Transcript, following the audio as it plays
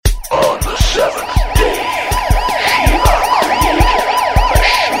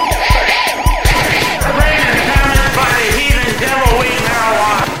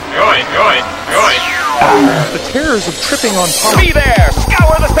fears of tripping on pop. Be there!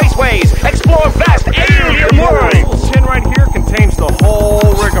 Scour the spaceways! Explore vast alien worlds! Tin right here contains the whole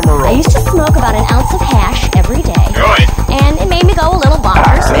rigmarole. I used to smoke about an ounce of hash every day. Good. And it made me go a little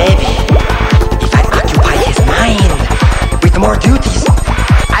bonkers. Maybe if I occupy his mind with more duties,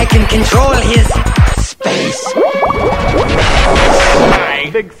 I can control his space.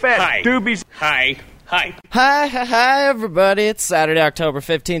 Hi. Big fat Hi. doobies. Hi. Hi. Hi, everybody. It's Saturday, October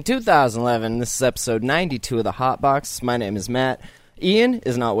 15, 2011. This is episode 92 of the Hot Box. My name is Matt. Ian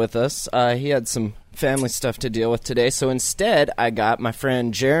is not with us. He had some family stuff to deal with today, so instead, I got my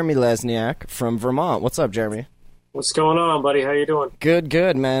friend Jeremy Lesniak from Vermont. What's up, Jeremy? What's going on, buddy? How you doing?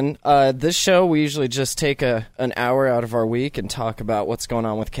 Good, man. This show, we usually just take an hour out of our week and talk about what's going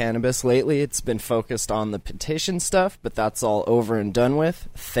on with cannabis. Lately, it's been focused on the petition stuff, but that's all over and done with.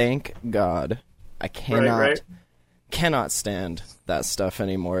 Thank God. I cannot stand that stuff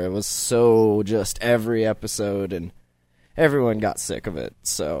anymore. It was so just every episode, and everyone got sick of it.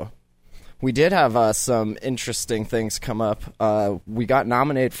 So we did have some interesting things come up. We got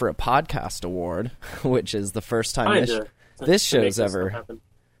nominated for a podcast award, which is the first time this show's ever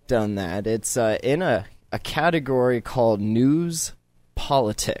done that. It's in a category called News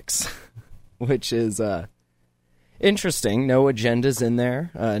Politics, which is interesting. No agendas in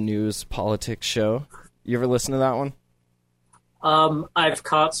there. News politics show. You ever listen to that one? I've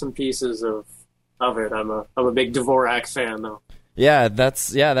caught some pieces of it. I'm a big Dvorak fan, though. Yeah,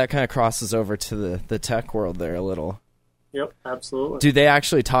 that kind of crosses over to the tech world there a little. Yep, absolutely. Do they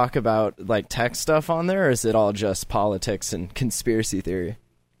actually talk about like tech stuff on there, or is it all just politics and conspiracy theory?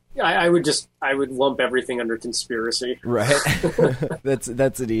 I would lump everything under conspiracy. Right.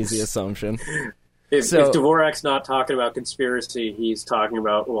 That's an easy assumption. If Dvorak's not talking about conspiracy, he's talking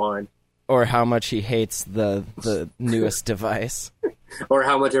about wine. Or how much he hates the newest device. Or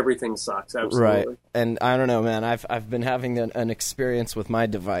how much everything sucks, absolutely. Right. And I don't know, man, I've been having an experience with my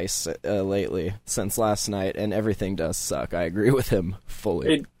device lately, since last night, and everything does suck. I agree with him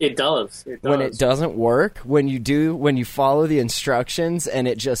fully. It does. When it doesn't work, when you follow the instructions, and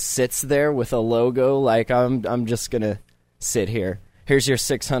it just sits there with a logo, like, I'm just gonna sit here. Here's your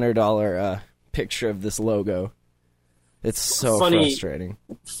 $600 picture of this logo. It's so frustrating.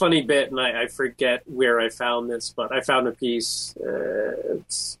 Funny bit, and I forget where I found this, but I found a piece.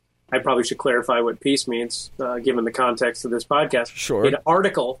 I probably should clarify what piece means, given the context of this podcast. Sure. An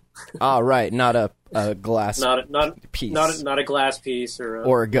article. Right, not a glass piece. Not a glass piece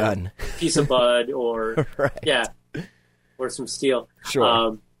or a gun. Piece of bud or right. Yeah, or some steel.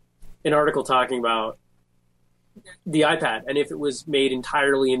 Sure. An article talking about the iPad, and if it was made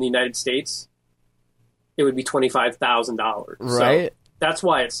entirely in the United States, it would be $25,000. Right. So that's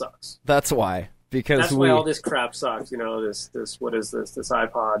why it sucks. That's why. Because that's why all this crap sucks. You know, this what is this? This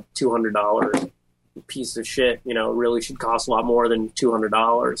iPod, $200 piece of shit. You know, really should cost a lot more than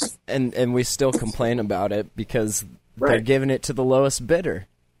 $200. And we still complain about it because they're giving it to the lowest bidder.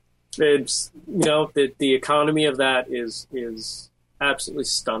 It's the economy of that is absolutely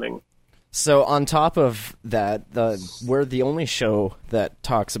stunning. So on top of that, we're the only show that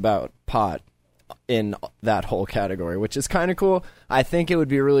talks about pot in that whole category, which is kind of cool. I think it would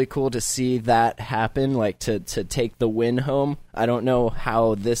be really cool to see that happen, like to take the win home. I don't know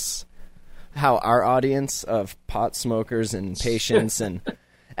how our audience of pot smokers and patients and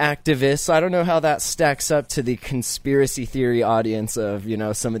activists, I don't know how that stacks up to the conspiracy theory audience of,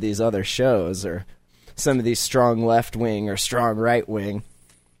 some of these other shows or some of these strong left wing or strong right wing.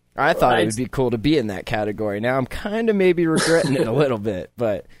 I thought it would be cool to be in that category. Now I'm kind of maybe regretting it a little bit.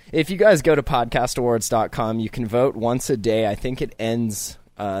 But if you guys go to podcastawards.com, you can vote once a day. I think it ends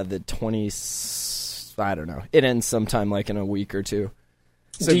the 20th. I don't know. It ends sometime like in a week or two.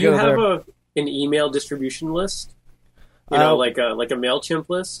 So do you have an email distribution list? Like a MailChimp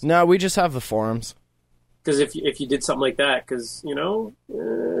list? No, we just have the forums. Because if you did something like that, because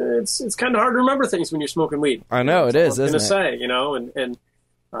it's kind of hard to remember things when you're smoking weed. I know it is, isn't it? Say,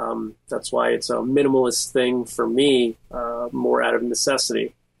 and that's why it's a minimalist thing for me, more out of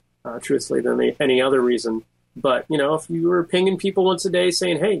necessity, truthfully, than any other reason. But, if you were pinging people once a day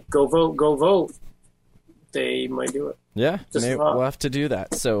saying, hey, go vote, they might do it. Yeah, we'll have to do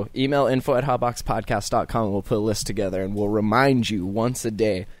that. So email info@hotboxpodcast.com, and we'll put a list together, and we'll remind you once a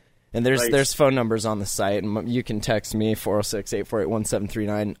day. And there's phone numbers on the site, and you can text me,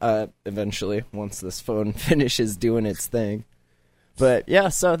 406-848-1739, eventually, once this phone finishes doing its thing. But yeah,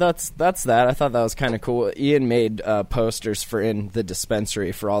 so that's that. I thought that was kind of cool. Ian made posters for in the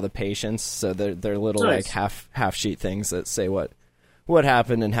dispensary for all the patients, so they're little like half sheet things that say what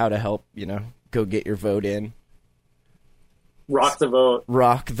happened and how to help, go get your vote in. Rock the vote.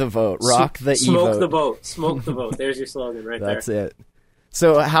 Rock the vote. Rock the Smoke e-vote. the vote. Smoke the vote. There's your slogan right That's there. it.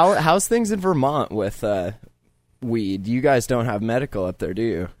 So how's things in Vermont with weed? You guys don't have medical up there, do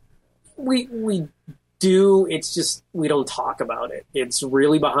you? We do. It's just we don't talk about it. It's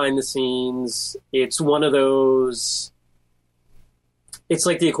really behind the scenes. It's one of those. It's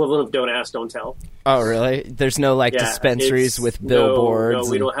like the equivalent of don't ask, don't tell. Oh, really? There's no like dispensaries with billboards.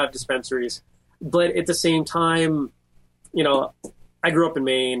 No, we don't have dispensaries. But at the same time, you know, I grew up in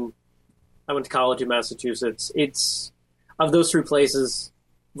Maine. I went to college in Massachusetts. It's of those three places,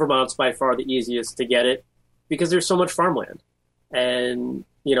 Vermont's by far the easiest to get it because there's so much farmland, and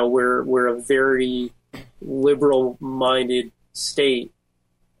you know we're a very liberal-minded state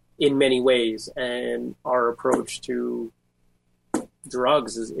in many ways, and our approach to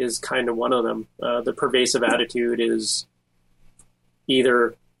drugs is kind of one of them. The pervasive attitude is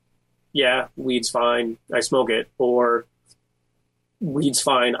either, yeah, weed's fine, I smoke it, or weed's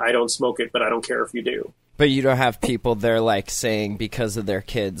fine, I don't smoke it, but I don't care if you do. But you don't have people there like saying because of their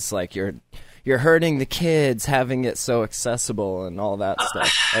kids, like you're hurting the kids having it so accessible and all that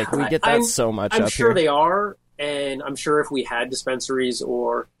stuff. Like we get that so much I'm up sure here. they are, and I'm sure if we had dispensaries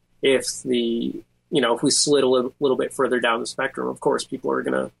or if if we slid a little bit further down the spectrum, of course people are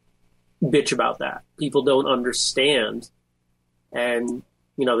going to bitch about that. People don't understand, and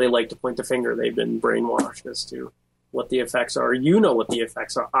they like to point the finger. They've been brainwashed as to what the effects are. You know what the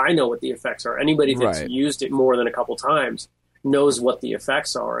effects are. I know what the effects are. Anybody that's used it more than a couple times knows what the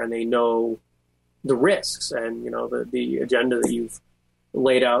effects are, and they know the risks. And the agenda that you've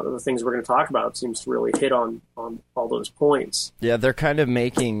laid out, the things we're going to talk about, seems to really hit on all those points. Yeah, they're kind of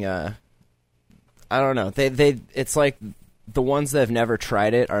making I don't know. They it's like the ones that have never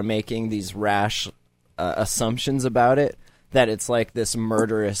tried it are making these rash assumptions about it, that it's like this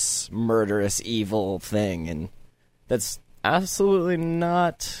murderous evil thing, and that's absolutely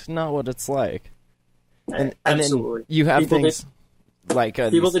not what it's like. And Absolutely. then you have people things like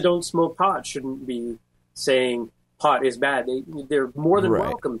people that don't smoke pot shouldn't be saying pot is bad. They're more than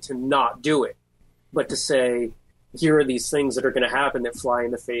welcome to not do it, but to say here are these things that are going to happen that fly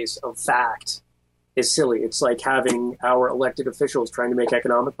in the face of fact is silly. It's like having our elected officials trying to make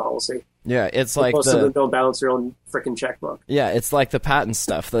economic policy. Yeah, it's like most of them don't balance their own freaking checkbook. Yeah, it's like the patent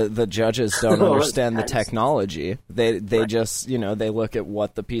stuff. The judges don't understand the technology. They just they look at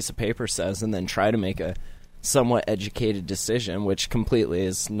what the piece of paper says and then try to make a somewhat educated decision, which completely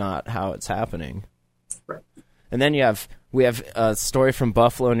is not how it's happening. Right. And then we have a story from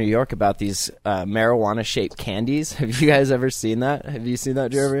Buffalo, New York about these marijuana shaped candies. Have you guys ever seen that? Have you seen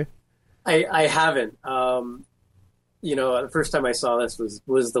that, Jeremy? I haven't. The first time I saw this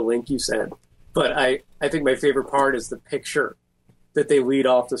was the link you sent. But I think my favorite part is the picture that they lead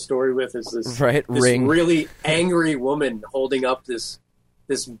off the story with is this ring. Really angry woman holding up this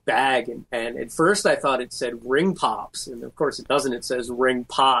bag. And at first I thought it said ring pops. And of course it doesn't. It says ring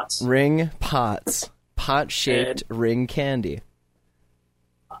pots. Ring pots. Pot-shaped ring candy.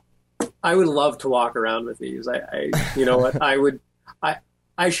 I would love to walk around with these. You know what?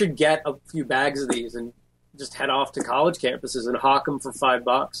 I should get a few bags of these and just head off to college campuses and hawk them for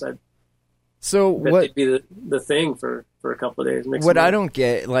 $5. That'd be the thing for a couple of days. What I don't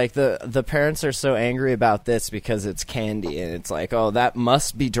get, like the parents are so angry about this because it's candy, and it's like, oh, that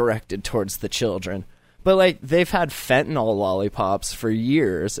must be directed towards the children. But like they've had fentanyl lollipops for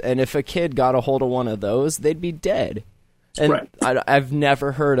years, and if a kid got a hold of one of those, they'd be dead. And I've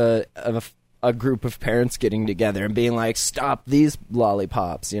never heard of a group of parents getting together and being like, stop these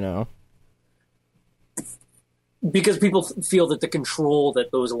lollipops, Because people feel that the control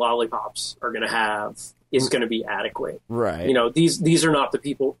that those lollipops are going to have is going to be adequate. Right. These are not the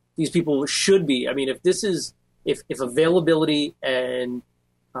people. These people should be. I mean, if availability and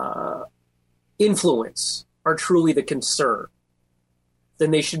influence are truly the concern, then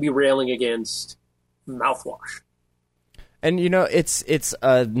they should be railing against mouthwash. And it's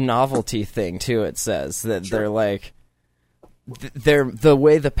a novelty thing too. It says that they're like, the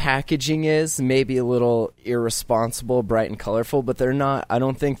way the packaging is maybe a little irresponsible, bright and colorful, but they're not. I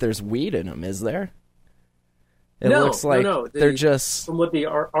don't think there's weed in them, is there? It looks like they're just. From what the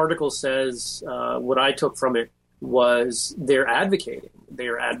article says, what I took from it was they're advocating. They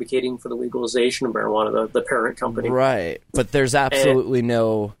are advocating for the legalization of marijuana. The parent company, right? But there's absolutely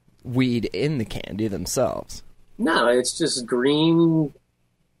no weed in the candy themselves. No, it's just green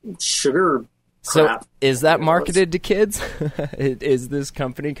sugar So crap. Is that marketed to kids? Is this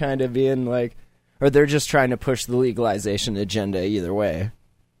company kind of being like, or they're just trying to push the legalization agenda either way?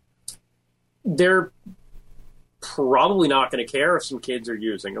 They're probably not going to care if some kids are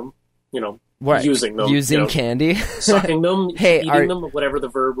using them. What? using them. Using candy? Sucking them, Hey, eating them, whatever the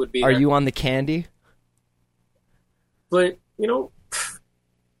verb would be. Are you on the candy? But,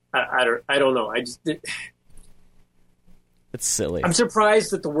 I don't know. It's silly. I'm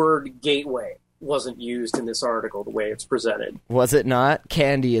surprised that the word gateway wasn't used in this article the way it's presented. Was it not?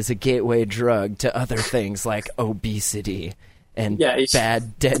 Candy is a gateway drug to other things like obesity and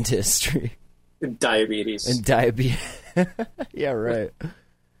bad dentistry. Diabetes. And diabetes. Yeah, right.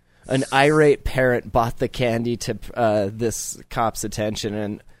 An irate parent bought the candy to this cop's attention,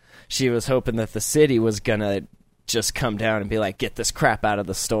 and she was hoping that the city was going to just come down and be like, get this crap out of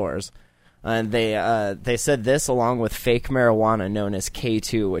the stores. And they said this, along with fake marijuana known as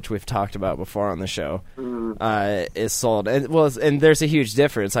K2, which we've talked about before on the show, is sold. And there's a huge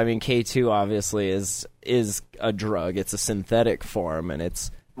difference. I mean, K2 obviously is a drug. It's a synthetic form, and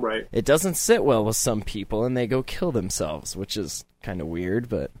it doesn't sit well with some people, and they go kill themselves, which is kind of weird,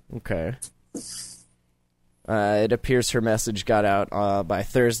 but okay. It appears her message got out by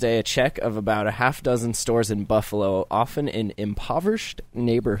Thursday. A check of about a half dozen stores in Buffalo, often in impoverished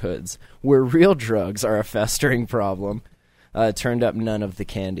neighborhoods where real drugs are a festering problem, turned up none of the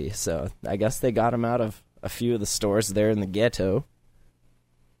candy. So I guess they got them out of a few of the stores there in the ghetto.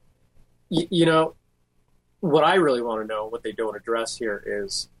 What I really want to know, what they don't address here,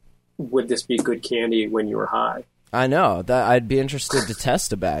 is would this be good candy when you were high? I know. I'd be interested to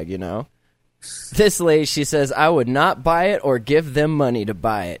test a bag, This lady, she says, I would not buy it or give them money to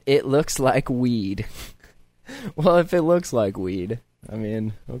buy it. It looks like weed. Well, if it looks like weed, I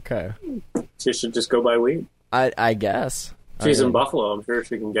mean, okay. She should just go buy weed. I guess. She's in Buffalo. I'm sure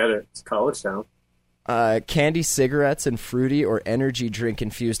she can get it. It's college town. Candy, cigarettes, and fruity or energy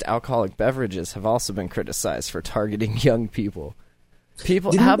drink-infused alcoholic beverages have also been criticized for targeting young people.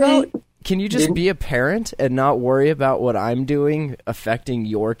 Can you just be a parent and not worry about what I'm doing affecting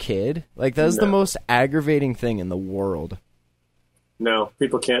your kid? Like, that's the most aggravating thing in the world. No,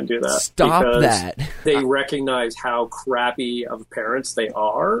 people can't do that. Stop that. They recognize how crappy of parents they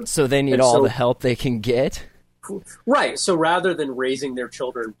are. So they need all the help they can get? Right. So rather than raising their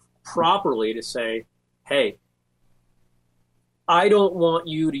children properly to say, hey, I don't want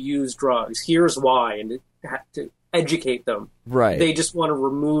you to use drugs. Here's why. And to educate them. Right. They just want to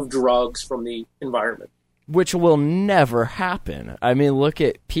remove drugs from the environment. Which will never happen. I mean, look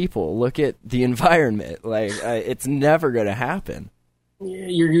at people. Look at the environment. Like, it's never going to happen.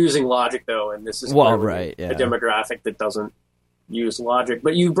 You're using logic, though, and this is a demographic that doesn't use logic.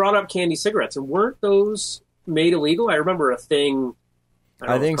 But you brought up candy cigarettes, and weren't those made illegal? I remember a thing,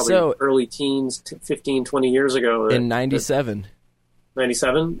 I think so. Early teens, 15, 20 years ago. In 97.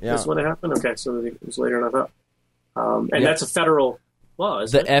 97 is when it happened? Okay, so it was later than I thought. And that's a federal law,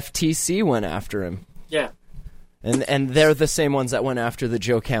 isn't it? The FTC went after him. Yeah. And they're the same ones that went after the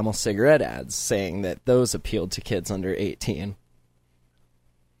Joe Camel cigarette ads, saying that those appealed to kids under 18.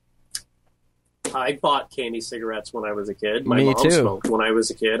 I bought candy cigarettes when I was a kid. My Me mom too. smoked when I was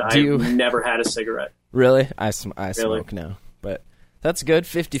a kid. I've never had a cigarette. Really? I smoke now. But that's good.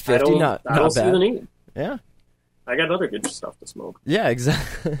 50-50, not I don't bad. see the need. Yeah. I got other good stuff to smoke. Yeah,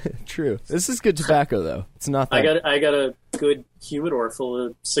 exactly. True. This is good tobacco, though. It's not that... I got a good humidor full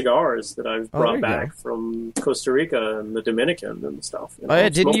of cigars that I've brought back from Costa Rica and the Dominican and stuff. Oh, yeah,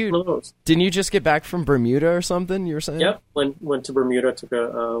 didn't you just get back from Bermuda or something, you were saying? Yep, went to Bermuda, took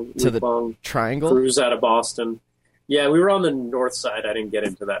a week-long triangle cruise out of Boston. Yeah, we were on the north side. I didn't get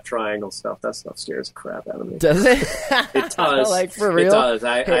into that triangle stuff. That stuff scares the crap out of me. Does it? It does. Like, for real? It does.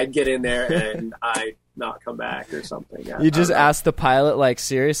 I'd get in there and I'd not come back or something. You just ask the pilot, like,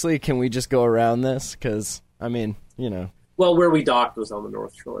 seriously, can we just go around this? Because, I mean, Well, where we docked was on the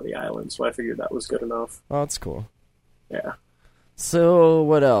north shore of the island, so I figured that was good enough. Oh, that's cool. Yeah. So,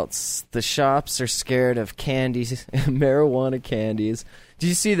 what else? The shops are scared of candies, marijuana candies. Do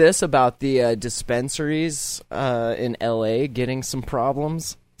you see this about the dispensaries in L.A. getting some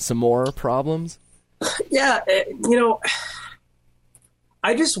problems? Some more problems? Yeah,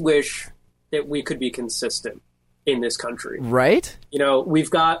 I just wish that we could be consistent in this country. Right?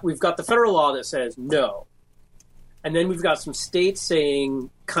 We've got the federal law that says no. And then we've got some states saying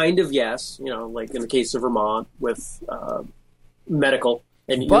kind of yes, like in the case of Vermont with medical.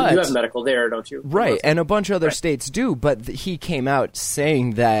 And you have medical there, don't you? Right, and a bunch of other states do, but he came out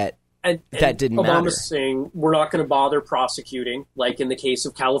saying that that didn't matter. Obama's saying we're not going to bother prosecuting, like in the case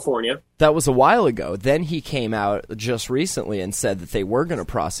of California. That was a while ago. Then he came out just recently and said that they were going to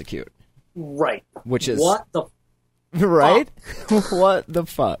prosecute. Right. Which is... What the... Right? What the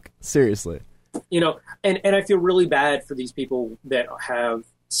fuck? Seriously. And I feel really bad for these people that have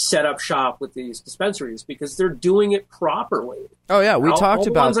set up shop with these dispensaries because they're doing it properly. Oh yeah, we talked all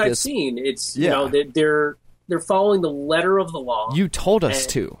the about ones this. I've seen. It's you know they're following the letter of the law. You told us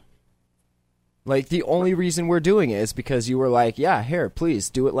to. Like, the only reason we're doing it is because you were like, yeah, here,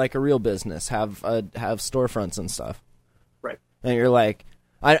 please, do it like a real business. Have storefronts and stuff. Right. And you're like...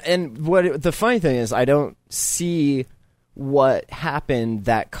 the funny thing is, I don't see what happened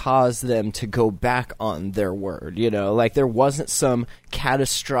that caused them to go back on their word, you know? Like, there wasn't some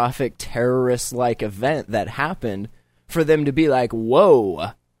catastrophic terrorist-like event that happened for them to be like,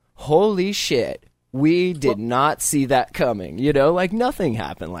 whoa, holy shit, we did not see that coming, you know? Like, nothing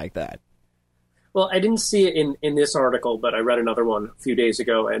happened like that. Well, I didn't see it in this article, but I read another one a few days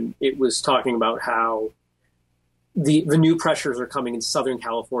ago, and it was talking about how the new pressures are coming in Southern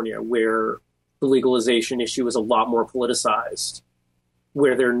California, where the legalization issue is a lot more politicized,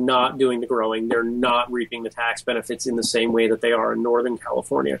 where they're not doing the growing, they're not reaping the tax benefits in the same way that they are in Northern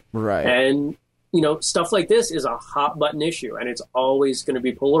California. Right. And, you know, stuff like this is a hot button issue, and it's always going to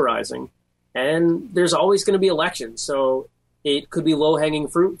be polarizing. And there's always going to be elections, so it could be low-hanging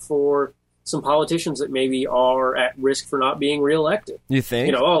fruit for some politicians that maybe are at risk for not being reelected. You think?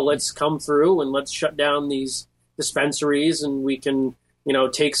 You know, let's come through and let's shut down these dispensaries and we can, you know,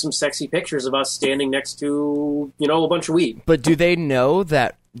 take some sexy pictures of us standing next to, you know, a bunch of weed. But do they know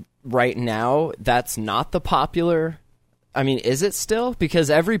that right now that's not the popular... I mean, is it still? Because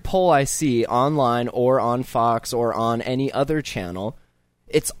every poll I see online or on Fox or on any other channel...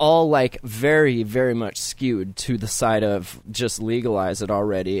 It's all, like, very, very much skewed to the side of just legalize it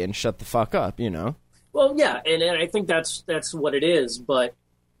already and shut the fuck up, you know? Well, yeah, and I think that's what it is. But,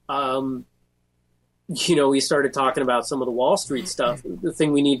 you know, we started talking about some of the Wall Street stuff. The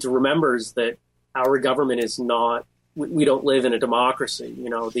thing we need to remember is that our government is not... We don't live in a democracy, you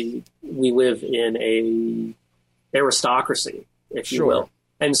know. We live in a aristocracy, if you will.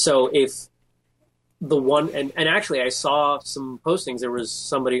 And so if... the one, and actually I saw some postings. There was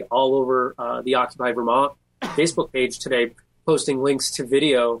somebody all over the Occupy Vermont Facebook page today posting links to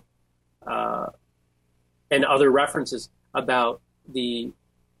video and other references about the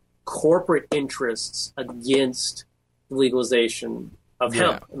corporate interests against legalization of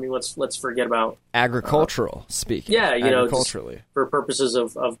hemp. I mean, let's forget about agricultural speaking. Yeah, you know, agriculturally for purposes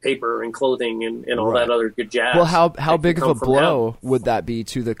of paper and clothing and all that other good jazz. Well, how big of a blow hemp. would that be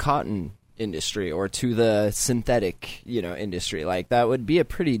to the cotton industry or to the synthetic, you know, industry? Like, that would be a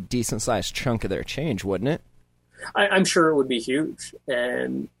pretty decent sized chunk of their change, wouldn't it? I'm sure it would be huge.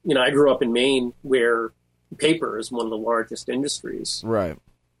 And, you know, I grew up in Maine where paper is one of the largest industries. Right.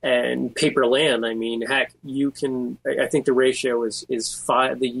 And paper land, I mean, heck, you can, I think the ratio is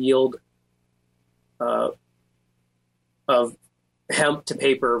the yield of hemp to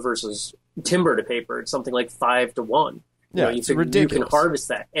paper versus timber to paper. It's something like 5 to 1. Yeah, you it's know, ridiculous. You can harvest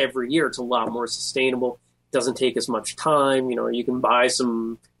that every year. It's a lot more sustainable. It doesn't take as much time. You know, you can buy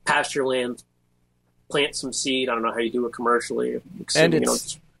some pasture land, plant some seed. I don't know how you do it commercially. And you know,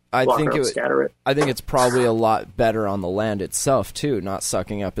 it's, I think scatter it. I think it's probably a lot better on the land itself too, not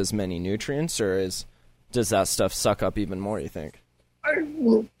sucking up as many nutrients. Or does that stuff suck up even more, you think? I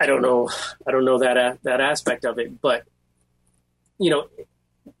don't know. I don't know that aspect of it, but you know,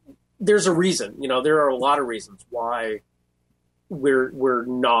 there's a reason. You know, there are a lot of reasons why we're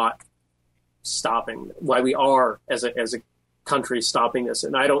not stopping, why we are as a country stopping this,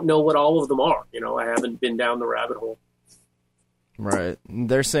 and I don't know what all of them are. You know, I haven't been down the rabbit hole. Right.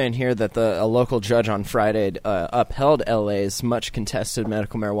 They're saying here that a local judge on Friday upheld LA's much contested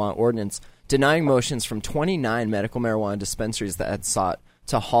medical marijuana ordinance, denying motions from 29 medical marijuana dispensaries that had sought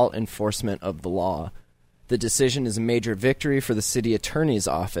to halt enforcement of the law. The decision is a major victory for the city attorney's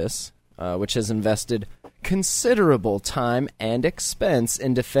office, which has invested considerable time and expense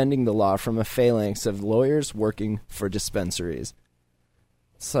in defending the law from a phalanx of lawyers working for dispensaries.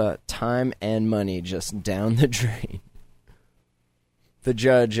 It's time and money just down the drain. The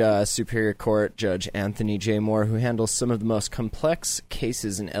judge, Superior Court Judge Anthony J. Moore, who handles some of the most complex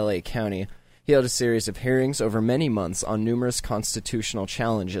cases in L.A. County, he held a series of hearings over many months on numerous constitutional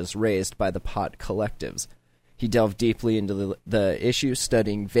challenges raised by the pot collectives. He delved deeply into the issue,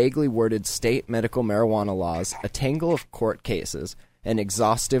 studying vaguely worded state medical marijuana laws, a tangle of court cases, and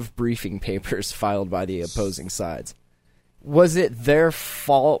exhaustive briefing papers filed by the opposing sides. Was it their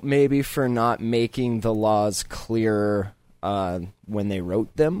fault, maybe, for not making the laws clearer when they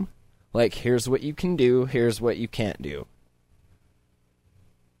wrote them? Like, here's what you can do, here's what you can't do.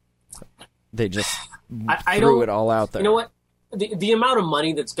 They just threw it all out there. You know what? The amount of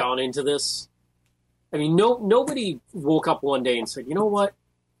money that's gone into this, I mean, nobody woke up one day and said, you know what?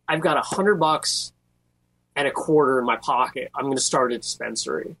 I've got $100 and a quarter in my pocket, I'm going to start a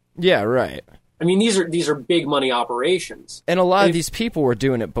dispensary. Yeah, right. I mean, these are big money operations. And a lot of these people were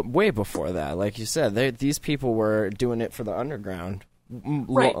doing it, but way before that. Like you said, these people were doing it for the underground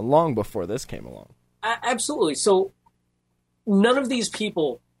Right. long before this came along. Absolutely. So none of these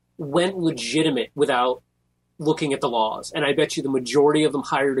people went legitimate without looking at the laws. And I bet you the majority of them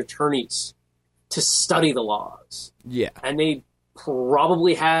hired attorneys to study the laws. Yeah. And they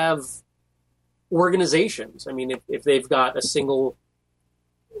probably have organizations. I mean, if they've got a single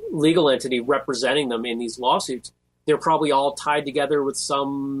legal entity representing them in these lawsuits, they're probably all tied together with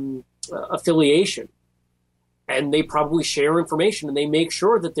some affiliation. And they probably share information, and they make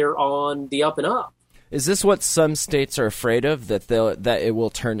sure that they're on the up and up. Is this what some states are afraid of, that it will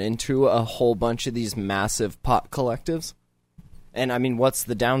turn into a whole bunch of these massive pot collectives? And I mean, what's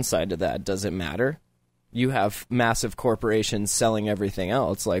the downside to that? Does it matter? You have massive corporations selling everything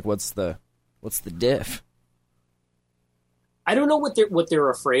else. Like, what's the diff? I don't know what they're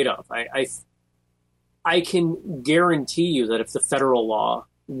afraid of. I can guarantee you that if the federal law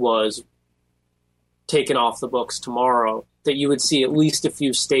was taken off the books tomorrow, that you would see at least a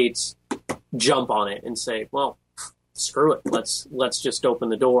few states jump on it and say, well, screw it. Let's just open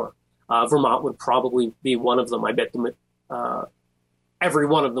the door. Vermont would probably be one of them. I bet them, every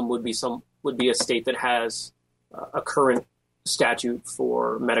one of them would be a state that has a current statute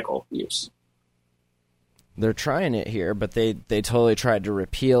for medical use. They're trying it here, but they totally tried to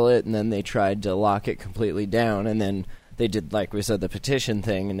repeal it, and then they tried to lock it completely down, and then they did, like we said, the petition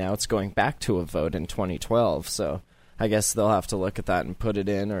thing, and now it's going back to a vote in 2012. So I guess they'll have to look at that and put it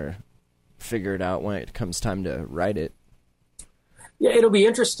in, or figure it out when it comes time to write it. Yeah, it'll be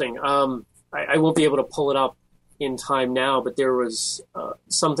interesting. I won't be able to pull it up in time now, but there was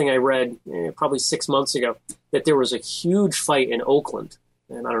something I read probably 6 months ago, that there was a huge fight in Oakland,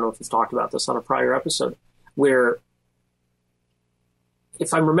 and I don't know if we've talked about this on a prior episode, where,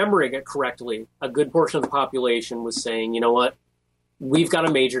 if I'm remembering it correctly, a good portion of the population was saying, you know what, we've got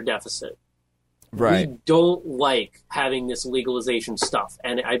a major deficit. Right. We don't like having this legalization stuff.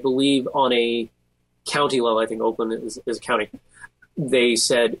 And I believe on a county level, I think Oakland is a county, they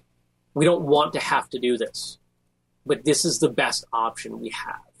said, we don't want to have to do this, but this is the best option we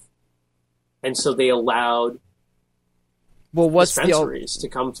have. And so they allowed dispensaries to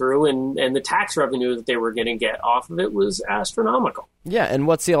come through, and the tax revenue that they were going to get off of it was astronomical. Yeah, and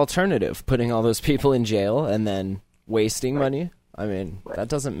what's the alternative? Putting all those people in jail and then wasting money? I mean, that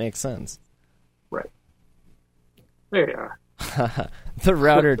doesn't make sense. Right. There you are. The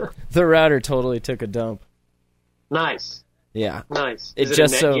router totally took a dump. Nice. Yeah. Nice. It Is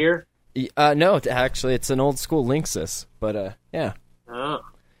just it a Netgear? No, actually, it's an old school Linksys, but yeah. Oh.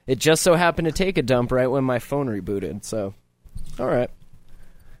 It just so happened to take a dump right when my phone rebooted, so all right.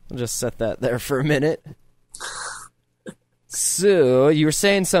 I'll just set that there for a minute. So, you were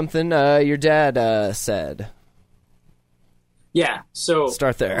saying something your dad said. Yeah, so...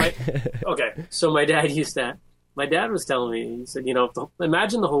 Start there. Okay, so my dad was telling me, he said,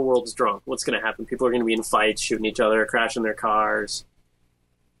 imagine the whole world's drunk. What's going to happen? People are going to be in fights, shooting each other, crashing their cars.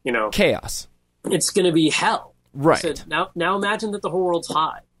 Chaos. It's going to be hell. Right. He said, now imagine that the whole world's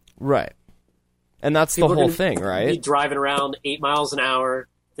high. Right. And that's the whole thing, right? Be driving around 8 miles an hour,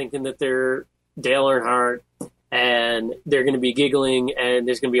 thinking that they're Dale Earnhardt, and they're going to be giggling, and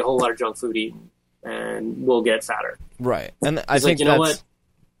there's going to be a whole lot of junk food eaten, and we'll get fatter. Right. And I think that's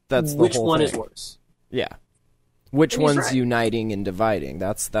the Which whole one thing. is worse? Yeah. Which And he's one's right. uniting and dividing?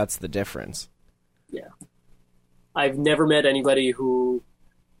 That's the difference. Yeah. I've never met anybody who,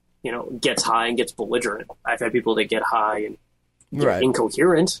 gets high and gets belligerent. I've had people that get high and get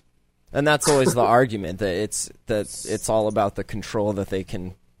incoherent. And that's always the argument, that it's all about the control that they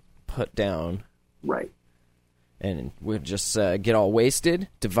can put down. Right. And we'll just get all wasted,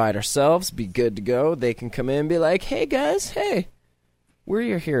 divide ourselves, be good to go. They can come in and be like, hey, guys, hey, we're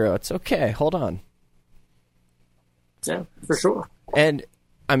your hero. It's okay. Hold on. Yeah, for sure. And,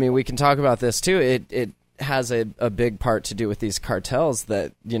 I mean, we can talk about this, too. It has a big part to do with these cartels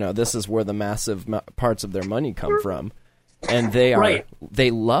that, this is where the massive parts of their money come from. And they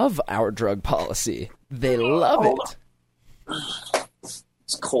love our drug policy. They love it.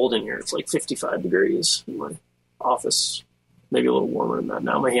 It's cold in here. It's like 55 degrees in my office. Maybe a little warmer than that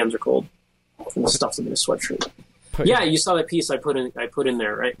now. My hands are cold from the stuff in a sweatshirt. Yeah, you saw that piece I put in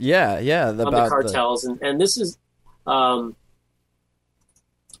there, right? Yeah. On the cartels, and this is, that.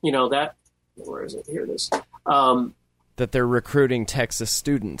 Where is it? Here it is. That they're recruiting Texas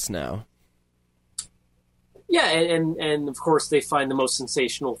students now. Yeah, and of course they find the most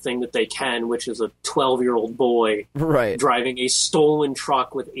sensational thing that they can, which is a 12-year-old boy driving a stolen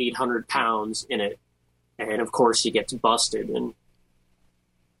truck with 800 pounds in it, And of course he gets busted. And,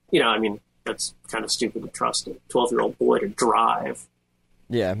 I mean, that's kind of stupid to trust a 12-year-old boy to drive.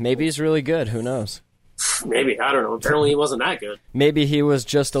 Yeah, maybe he's really good. Who knows? Maybe. I don't know. Apparently he wasn't that good. Maybe he was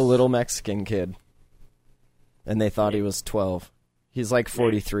just a little Mexican kid. And they thought he was 12. He's like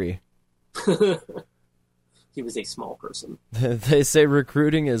 43. He was a small person. They say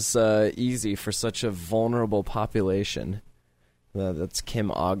recruiting is easy for such a vulnerable population. That's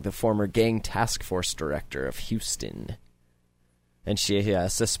Kim Ogg, the former gang task force director of Houston. And she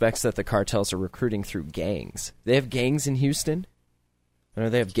suspects that the cartels are recruiting through gangs. They have gangs in Houston? Or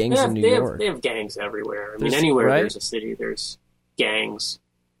they have gangs in New York? They have gangs everywhere. I mean, anywhere right? there's a city, there's gangs.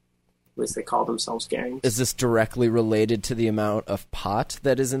 At least they call themselves gangs. Is this directly related to the amount of pot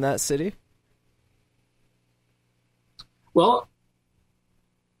that is in that city? Well,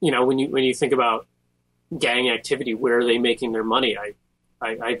 when you think about gang activity, where are they making their money?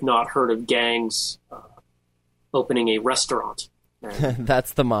 I've not heard of gangs opening a restaurant. And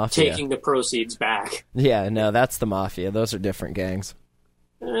that's the mafia. Taking the proceeds back. Yeah, no, that's the mafia. Those are different gangs.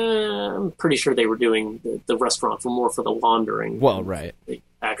 I'm pretty sure they were doing the restaurant more for the laundering. Well, right. The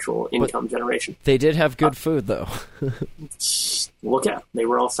actual income generation. They did have good food, though. Look at they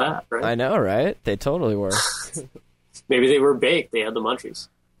were all fat, right? I know, right? They totally were. Maybe they were baked. They had the munchies.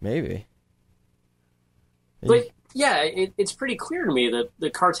 Maybe. But yeah, it's pretty clear to me that the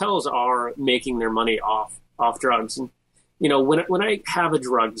cartels are making their money off drugs. And when I have a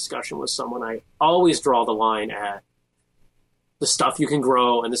drug discussion with someone, I always draw the line at the stuff you can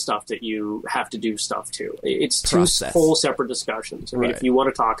grow and the stuff that you have to do stuff to. It's two whole separate discussions. I mean, if you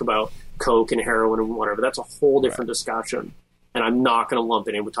want to talk about coke and heroin and whatever, that's a whole different discussion. And I'm not going to lump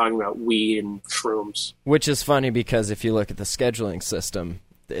it in with talking about weed and shrooms. Which is funny because if you look at the scheduling system,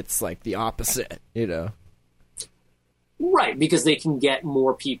 it's like the opposite, Right, because they can get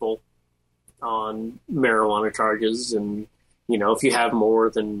more people on marijuana charges. And, if you have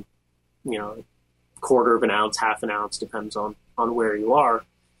more than, a quarter of an ounce, half an ounce, depends on where you are.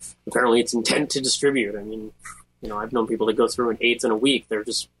 Apparently it's intent to distribute. I mean, I've known people that go through an eighth in a week. They're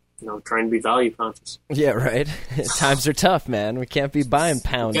just trying to be value conscious. Yeah, right. Times are tough, man. We can't be buying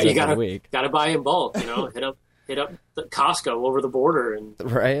pounds every week. Got to buy in bulk. Hit up the Costco over the border and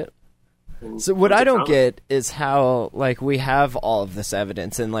right. So what I don't get is how we have all of this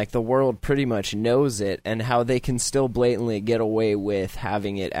evidence and the world pretty much knows it, and how they can still blatantly get away with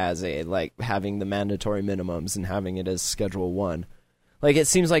having it as having the mandatory minimums and having it as Schedule 1. It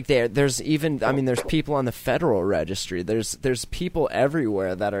seems like there's people on the federal registry. There's people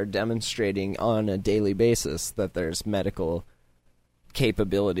everywhere that are demonstrating on a daily basis that there's medical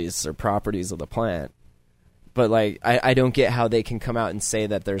capabilities or properties of the plant. But I don't get how they can come out and say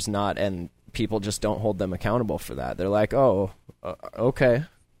that there's not, and people just don't hold them accountable for that. They're like, oh, okay.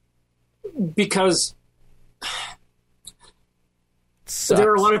 Because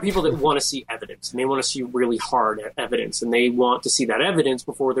there are a lot of people that want to see evidence, and they want to see really hard evidence, and they want to see that evidence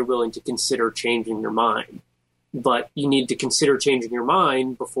before they're willing to consider changing their mind. But you need to consider changing your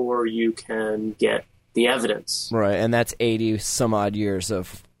mind before you can get the evidence. Right, and that's 80 some odd years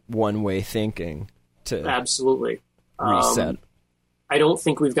of one-way thinking. Absolutely. Reset. I don't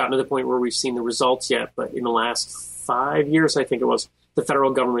think we've gotten to the point where we've seen the results yet, but in the last 5 years, I think it was, the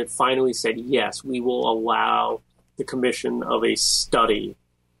federal government finally said, yes, we will allow the commission of a study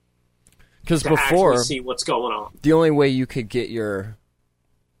because before actually see what's going on. The only way you could get your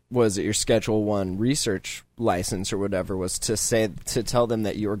Schedule 1 research license or whatever was to tell them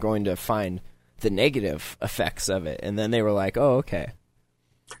that you were going to find the negative effects of it, and then they were like, oh, okay.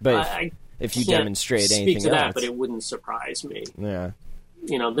 But if you demonstrate anything else. Speak to that, but it wouldn't surprise me. Yeah.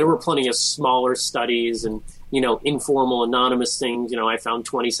 There were plenty of smaller studies and, informal, anonymous things. I found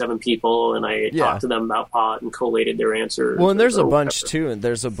 27 people and I talked to them about pot and collated their answers. Well, and there's a bunch, too. And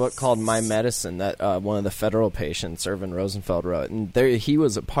there's a book called My Medicine that one of the federal patients, Irvin Rosenfeld, wrote. And he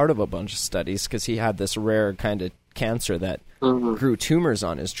was a part of a bunch of studies because he had this rare kind of cancer that grew tumors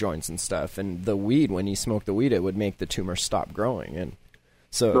on his joints and stuff. And the weed, when he smoked the weed, it would make the tumor stop growing. And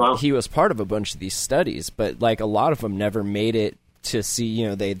so he was part of a bunch of these studies, but a lot of them never made it to see,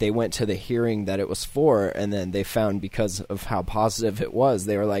 they went to the hearing that it was for, and then they found because of how positive it was,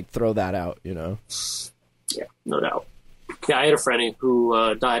 they were like, throw that out, Yeah, no doubt. Yeah, I had a friend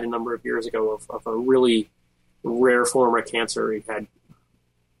who died a number of years ago of a really rare form of cancer. He had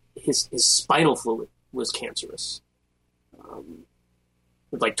his spinal fluid was cancerous.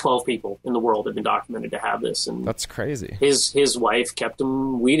 12 people in the world have been documented to have this, and that's crazy. His wife kept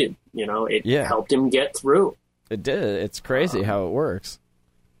him weeded. It helped him get through. It did. It's crazy how it works.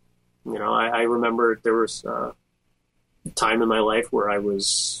 I remember there was a time in my life where I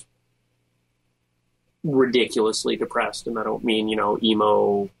was ridiculously depressed, and I don't mean,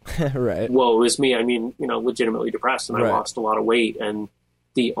 emo, Right. woe is me. I mean, legitimately depressed, and I Right. lost a lot of weight, and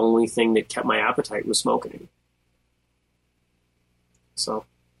the only thing that kept my appetite was smoking. So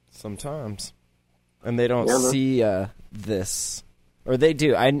Sometimes. And they don't Yeah, man. see this. Or they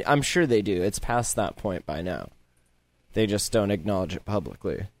do. I'm sure they do. It's past that point by now. They just don't acknowledge it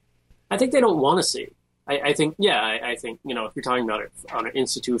publicly. I think they don't want to see. I think, if you're talking about it on an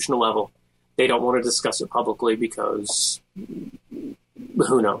institutional level, they don't want to discuss it publicly because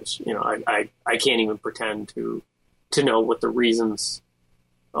who knows? I can't even pretend to know what the reasons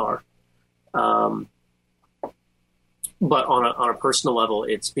are. But on a personal level,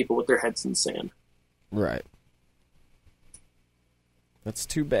 it's people with their heads in the sand. Right. That's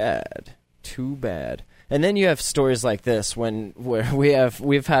too bad. Too bad. And then you have stories like this where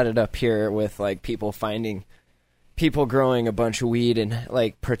we've had it up here with like people growing a bunch of weed and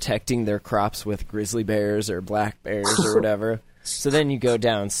like protecting their crops with grizzly bears or black bears or whatever. So then you go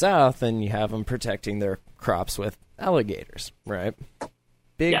down south and you have them protecting their crops with alligators, right?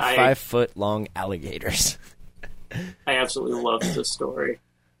 Big 5-foot long alligators. I absolutely love this story.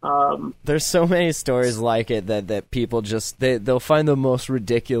 There's so many stories like it that people just they'll find the most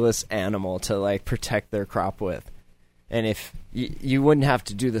ridiculous animal to like protect their crop with, and if you wouldn't have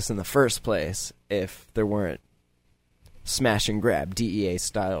to do this in the first place if there weren't smash and grab DEA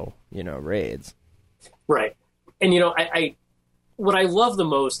style raids. Right, and I what I love the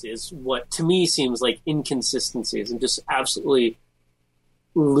most is what to me seems like inconsistencies and just absolutely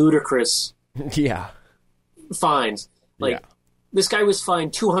ludicrous Yeah. fines. Like, Yeah. this guy was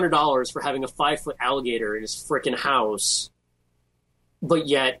fined $200 for having a 5-foot alligator in his frickin' house, but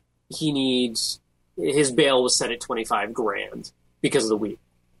yet his bail was set at $25,000 because of the weed.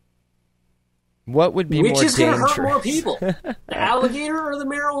 What would be Which more is going to dangerous? hurt more people, the alligator or the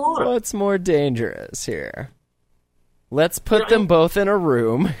marijuana? What's more dangerous here? Let's put them both in a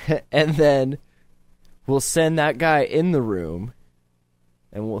room, and then we'll send that guy in the room,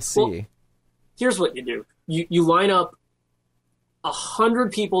 and we'll see. Well, here's what you do. You line up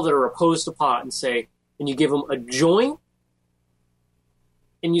 100 people that are opposed to pot and you give them a joint,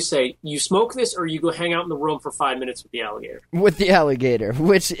 and you say, you smoke this or you go hang out in the room for 5 minutes with the alligator. With the alligator,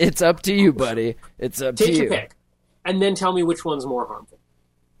 which it's up to you, buddy. It's up to you. Take your pick. And then tell me which one's more harmful.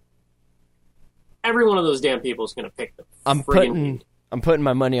 Every one of those damn people is going to pick them. I'm putting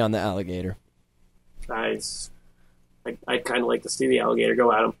my money on the alligator. I'd kind of like to see the alligator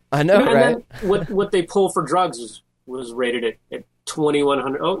go at him. I know, and right? Then what they pull for drugs was rated at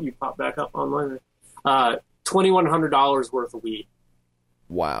 $2,100. Oh, you popped back up online. $2,100 worth of weed.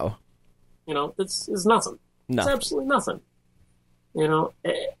 Wow. It's nothing. Nothing. It's absolutely nothing.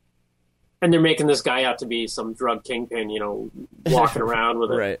 And they're making this guy out to be some drug kingpin, walking around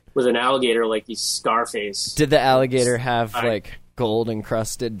with Right. with an alligator like he's Scarface. Did the alligator have like gold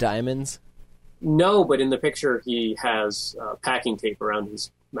encrusted diamonds? No, but in the picture he has packing tape around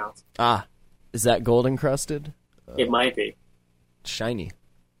his mouth. Ah, is that gold encrusted? It might be. Shiny.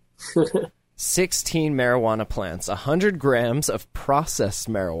 16 marijuana plants, 100 grams of processed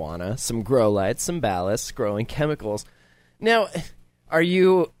marijuana, some grow lights, some ballasts, growing chemicals. Now, are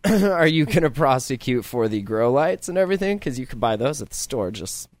you going to prosecute for the grow lights and everything? Because you could buy those at the store,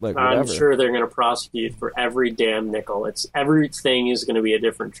 just like whatever. I'm sure they're going to prosecute for every damn nickel. Everything is going to be a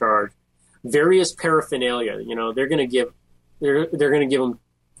different charge. Various paraphernalia, they're going to give them,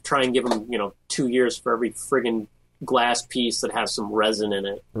 try and give them, 2 years for every friggin' glass piece that has some resin in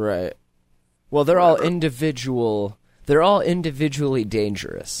it. Right. Well, they're all individually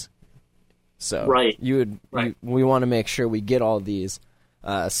dangerous. So right. We want to make sure we get all these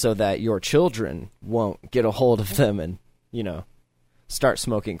so that your children won't get a hold of them and, start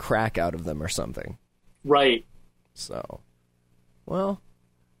smoking crack out of them or something. Right. So, well,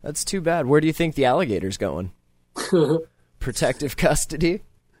 that's too bad. Where do you think the alligator's going? Protective custody?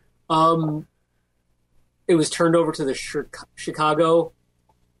 It was turned over to the Chicago,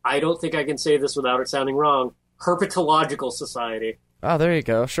 I don't think I can say this without it sounding wrong, Herpetological Society. Oh, there you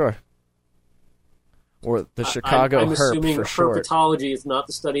go. Sure. Or the Chicago I'm Herp assuming for short. herpetology is not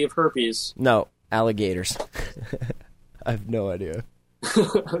the study of herpes. No, alligators. I have no idea.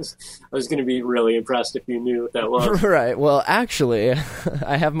 I was going to be really impressed if you knew what that was. Right. Well, actually,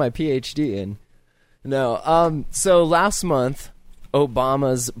 I have my PhD in. No. So last month,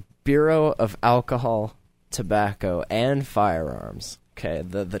 Obama's Bureau of Alcohol, Tobacco, and Firearms, okay,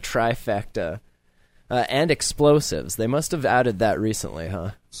 the trifecta, and explosives. They must have added that recently,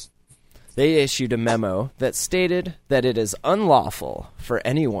 huh? They issued a memo that stated that it is unlawful for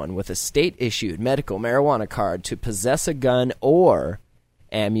anyone with a state-issued medical marijuana card to possess a gun or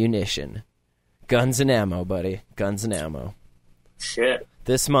ammunition. Guns and ammo, buddy. Guns and ammo. Shit.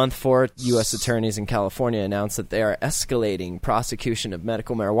 This month, 4 U.S. attorneys in California announced that they are escalating prosecution of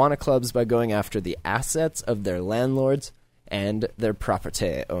medical marijuana clubs by going after the assets of their landlords and their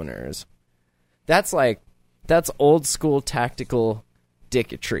property owners. That's old school tactical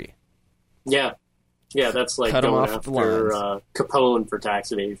dicketry. Yeah. Yeah, that's like Cut 'em going off the after Capone for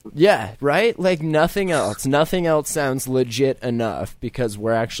tax evasion. Yeah, right? Like nothing else. Nothing else sounds legit enough because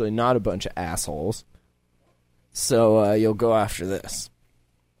we're actually not a bunch of assholes. So you'll go after this.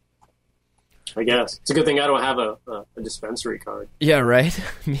 I guess. It's a good thing I don't have a dispensary card. Yeah, right?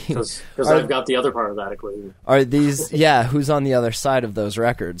 Because I've got the other part of that equation. Are these... who's on the other side of those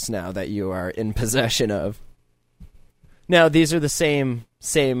records now that you are in possession of? Now, these are the same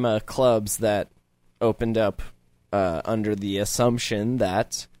clubs that opened up under the assumption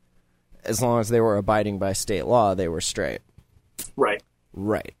that as long as they were abiding by state law, they were straight. Right.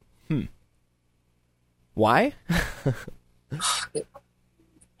 Right. Why?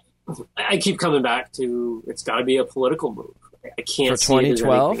 I keep coming back to it's got to be a political move. I can't For see it as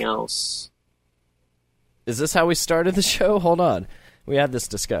 2012? anything else. Is this how we started the show? Hold on. We had this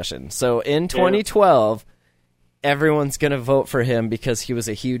discussion. So in 2012, everyone's going to vote for him because he was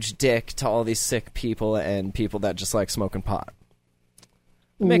a huge dick to all these sick people and people that just like smoking pot.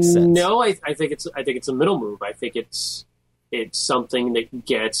 Makes sense. No, I think it's a middle move. I think it's something that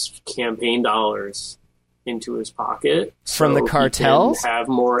gets campaign dollars into his pocket From the cartels? He can have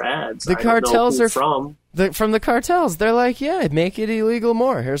more ads. The cartels are from from the cartels. They're like, yeah, make it illegal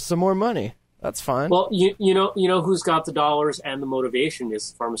more. Here's some more money. That's fine. Well, you know who's got the dollars and the motivation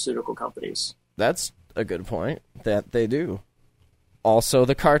is pharmaceutical companies. That's a good point. That they do. Also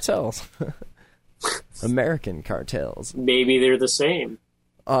the cartels. American cartels. Maybe they're the same.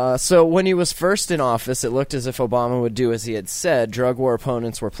 So when he was first in office, it looked as if Obama would do as he had said. Drug war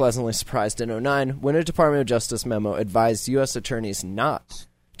opponents were pleasantly surprised in 2009 when a Department of Justice memo advised U.S. attorneys not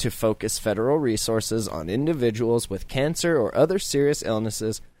to focus federal resources on individuals with cancer or other serious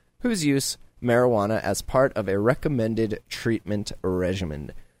illnesses whose use marijuana as part of a recommended treatment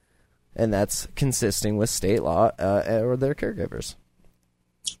regimen. And that's consisting with state law or their caregivers.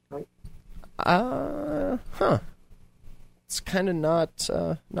 Right. It's kind of not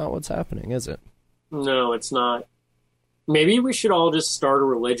what's happening, is it? No, it's not. Maybe we should all just start a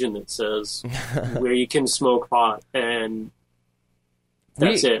religion that says where you can smoke pot and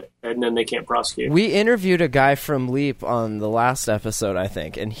that's it. And then they can't prosecute. We interviewed a guy from Leap on the last episode, I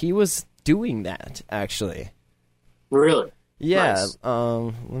think, and he was doing that, actually. Really? Yeah. Nice.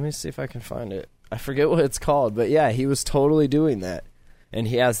 Let me see if I can find it. I forget what it's called, but yeah, he was totally doing that. And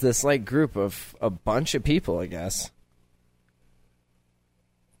he has this like group of a bunch of people, I guess.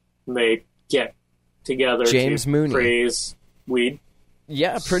 They get together James to Mooney. praise weed.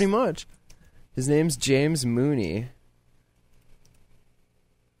 Yeah, pretty much. His name's James Mooney.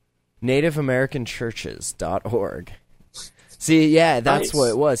 NativeAmericanChurches.org. See, yeah, that's Nice. what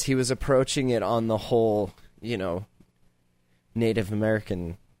it was. He was approaching it on the whole, Native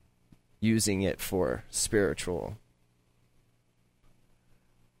American using it for spiritual.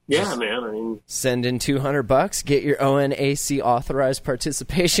 Yeah, man. I mean, Send in $200, get your ONAC authorized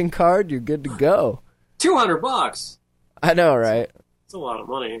participation card, you're good to go. $200. I know, right? It's a lot of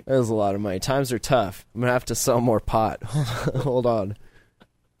money. That was a lot of money. Times are tough. I'm gonna have to sell more pot. Hold on.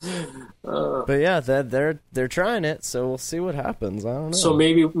 But yeah, they're trying it, so we'll see what happens. I don't know. So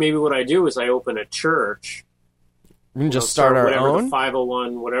maybe what I do is I open a church. we can just start our whatever own the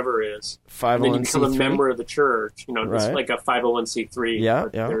 501 whatever is. And then you become a 501c3. member of the church. It's Right. like a 501c3. Yeah,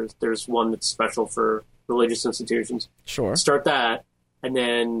 but yeah. There's one that's special for religious institutions. Sure. Start that, and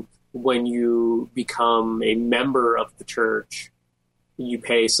then when you become a member of the church, you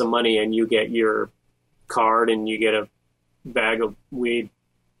pay some money and you get your card and you get a bag of weed.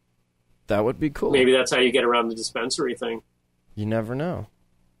 That would be cool. Maybe that's how you get around the dispensary thing. You never know.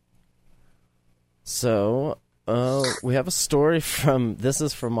 So, we have a story this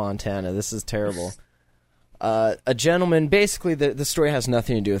is from Montana. This is terrible. A gentleman, basically the story has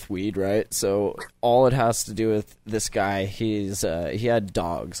nothing to do with weed, right? So all it has to do with this guy, he had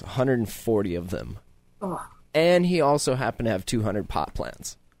dogs, 140 of them. Oh. And he also happened to have 200 pot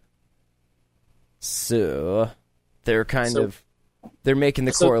plants. So they're they're making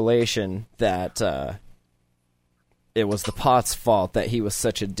the correlation that it was the pot's fault that he was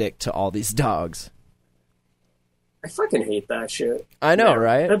such a dick to all these dogs. I fucking hate that shit. I know, Man,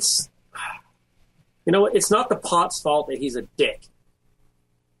 right? That's, it's not the pot's fault that he's a dick.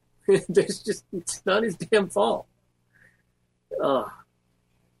 It's not his damn fault. I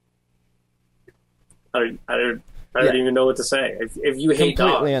don't even know what to say. If you hate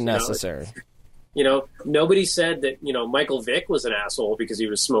dogs, Completely unnecessary. You know, nobody said that, Michael Vick was an asshole because he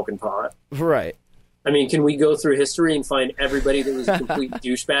was smoking pot. Right. I mean, can we go through history and find everybody that was a complete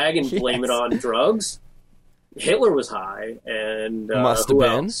douchebag and blame it on drugs? Hitler was high, and Must who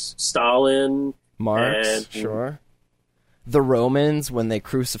have been. else? Stalin. Marx, and, sure. The Romans, when they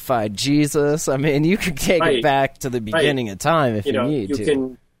crucified Jesus. I mean, you could take it back to the beginning of time if you need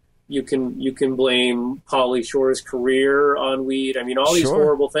to. You can blame Pauly Shore's career on weed. I mean, all these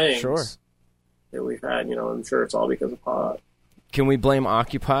horrible things that we've had. I'm sure it's all because of pot. Can we blame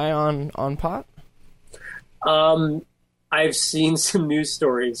Occupy on pot? I've seen some news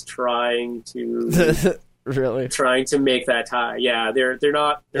stories trying to really trying to make that tie. Yeah, they're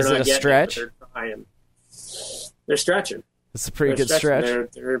not. They're Is not it a getting stretch? It, they're trying. They're stretching. It's a pretty good stretching.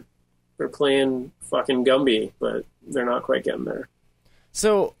 stretch. They're playing fucking Gumby, but they're not quite getting there.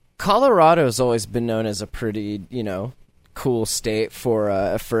 So Colorado's always been known as a pretty, cool state for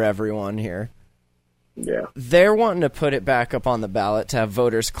everyone here. Yeah. They're wanting to put it back up on the ballot to have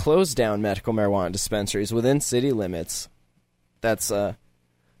voters close down medical marijuana dispensaries within city limits. That's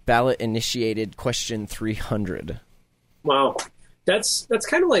ballot initiated question 300. Wow. That's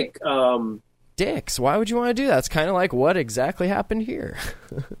kind of like dicks. Why would you want to do that? It's kind of like what exactly happened here.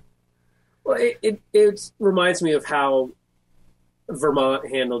 Well, it reminds me of how Vermont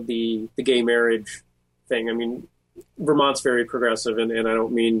handled the gay marriage thing. I mean, Vermont's very progressive, and I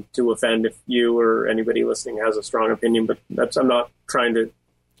don't mean to offend if you or anybody listening has a strong opinion, but I'm not trying to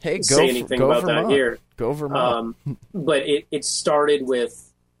say anything about Vermont. that here. Go Vermont. But it started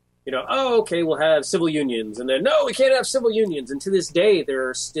with, okay, we'll have civil unions, and then, no, we can't have civil unions. And to this day, there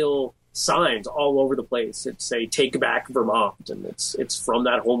are still signs all over the place that say "Take Back Vermont," and it's from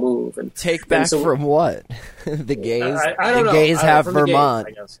that whole move. And take back from what? The gays? I don't know. Gays have from Vermont.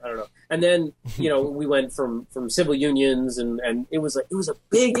 The gays, I guess. I don't know. And then we went from civil unions, and it was a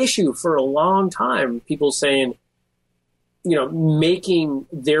big issue for a long time. People saying, making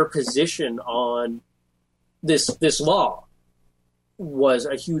their position on this law was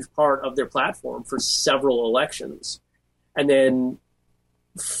a huge part of their platform for several elections, and then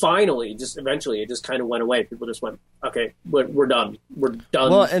finally, eventually, it just kind of went away. People just went, okay, we're done. We're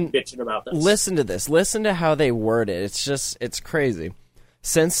done bitching about this. Listen to this. Listen to how they word it. It's crazy.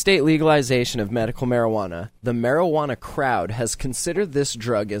 Since state legalization of medical marijuana, the marijuana crowd has considered this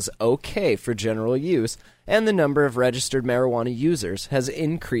drug as okay for general use, and the number of registered marijuana users has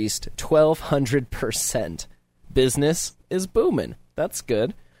increased 1,200%. Business is booming. That's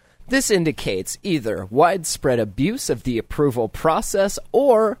good. This indicates either widespread abuse of the approval process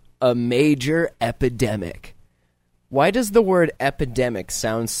or a major epidemic. Why does the word epidemic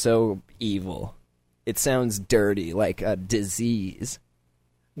sound so evil? It sounds dirty, like a disease.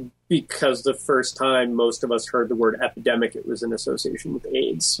 Because the first time most of us heard the word epidemic, it was in association with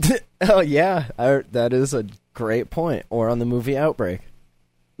AIDS. Oh, yeah. That is a great point. Or on the movie Outbreak.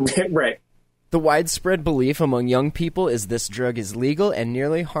 Right. The widespread belief among young people is this drug is legal and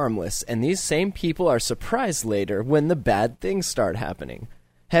nearly harmless, and these same people are surprised later when the bad things start happening.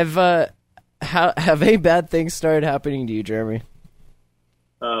 Have any bad things started happening to you, Jeremy?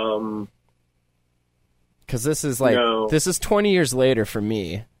 Because this is this is 20 years later for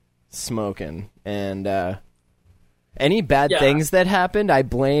me, smoking, and any bad things that happened, I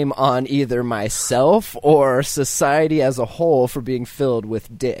blame on either myself or society as a whole for being filled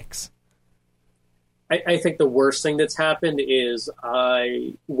with dicks. I think the worst thing that's happened is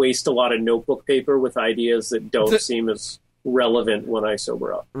I waste a lot of notebook paper with ideas that don't seem as relevant when I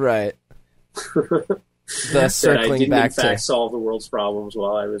sober up. Right. The circling I didn't, back in fact, solve the world's problems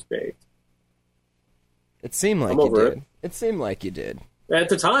while I was baked. It seemed like you did. It seemed like you did. At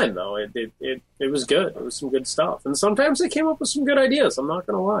the time, though, it was good. It was some good stuff. And sometimes I came up with some good ideas. I'm not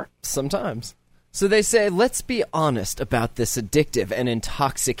going to lie. Sometimes. So they say, let's be honest about this addictive and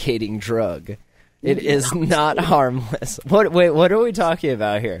intoxicating drug. It is not harmless. What are we talking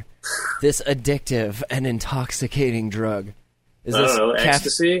about here? This addictive and intoxicating drug. Is this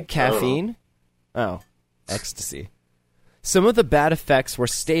ecstasy? Caffeine? Oh, ecstasy. Some of the bad effects were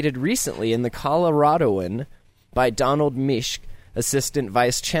stated recently in the Coloradoan by Donald Mishk, Assistant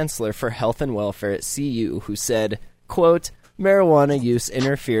Vice Chancellor for Health and Welfare at CU, who said, quote, marijuana use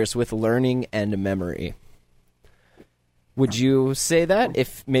interferes with learning and memory. Would you say that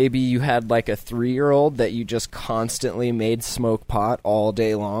if maybe you had like a 3-year-old that you just constantly made smoke pot all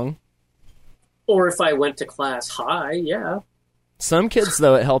day long? Or if I went to class high, yeah. Some kids,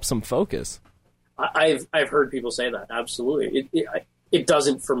 though, it helps them focus. I've heard people say that, absolutely. It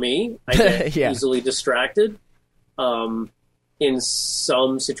doesn't for me. I get easily distracted. In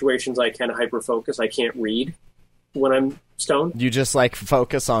some situations, I can hyper-focus. I can't read. when I'm stoned. You just like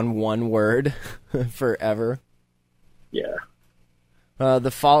focus on one word forever. Yeah.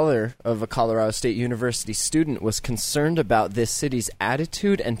 The father of a Colorado State University student was concerned about this city's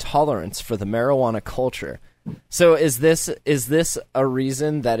attitude and tolerance for the marijuana culture. So is this a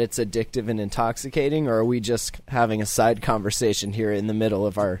reason that it's addictive and intoxicating, or are we just having a side conversation here in the middle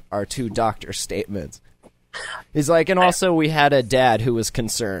of our two doctor statements? He's like, and also we had a dad who was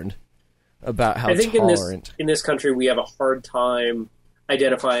concerned about how tolerant. in this country we have a hard time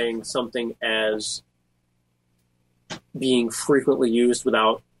identifying something as being frequently used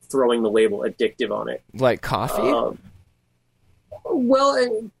without throwing the label addictive on it. Like coffee?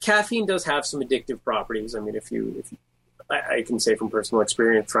 Well, caffeine does have some addictive properties. I mean, I can say from personal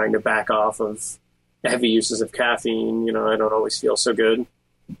experience, trying to back off of heavy uses of caffeine, I don't always feel so good.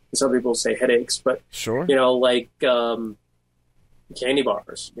 Some people say headaches, but sure, like candy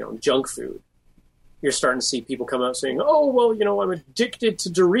bars, junk food. You're starting to see people come out saying, "Oh, well, I'm addicted to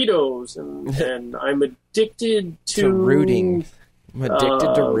Doritos, and I'm addicted to rooting. I'm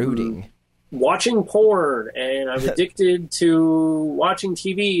addicted to rooting." Watching porn, and I'm addicted to watching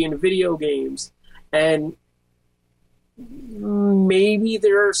TV and video games. And maybe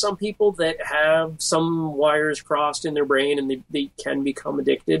there are some people that have some wires crossed in their brain and they can become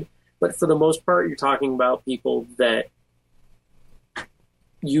addicted. But for the most part, you're talking about people that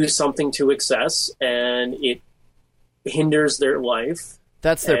use something to excess and it hinders their life.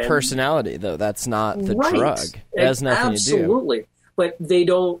 That's their personality, though. That's not the drug. It has nothing to do. Absolutely. But they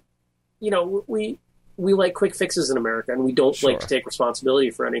don't, we like quick fixes in America, and we don't like to take responsibility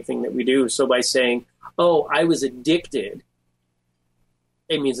for anything that we do. So by saying, "Oh, I was addicted,"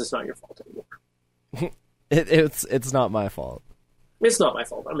 it means it's not your fault anymore. It's not my fault. It's not my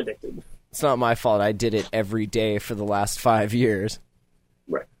fault. I'm addicted. It's not my fault. I did it every day for the last 5 years.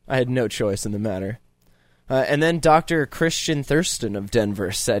 Right. I had no choice in the matter. And then Dr. Christian Thurston of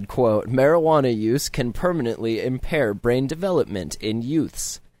Denver said, quote, "Marijuana use can permanently impair brain development in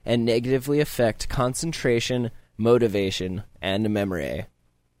youths and negatively affect concentration, motivation, and memory."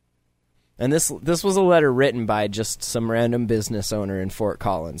 And this was a letter written by just some random business owner in Fort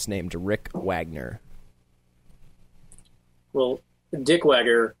Collins named Rick Wagner. Well, Dick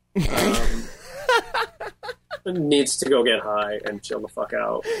Wagner needs to go get high and chill the fuck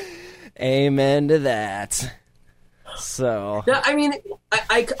out. Amen to that. So, I mean,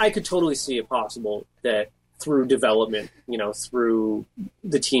 I could totally see it possible that through development, through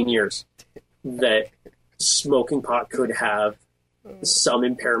the teen years, that smoking pot could have some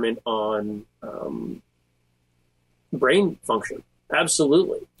impairment on brain function.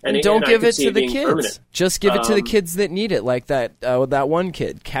 Absolutely. And don't give it to the kids. Permanent. Just give it to the kids that need it, like that one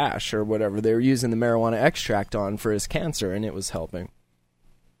kid, Cash or whatever. They were using the marijuana extract on for his cancer, and it was helping.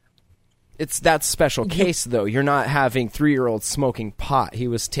 It's that special case, though. You're not having 3-year-olds smoking pot. He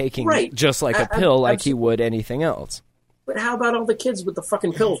was taking just like a pill, like he would anything else. But how about all the kids with the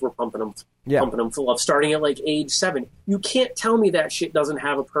fucking pills we're pumping them full of, starting at like age 7? You can't tell me that shit doesn't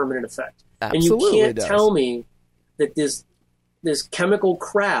have a permanent effect. Absolutely, and you can't tell me that this chemical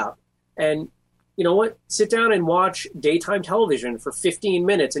crap, and you know what? Sit down and watch daytime television for 15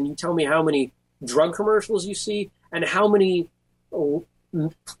 minutes, and you tell me how many drug commercials you see and how many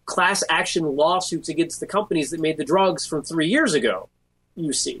class action lawsuits against the companies that made the drugs from 3 years ago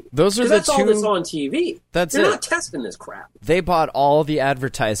you see. Those are that's all that's on TV. They're not testing this crap. They bought all the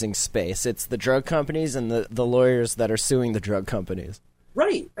advertising space. It's the drug companies and the lawyers that are suing the drug companies.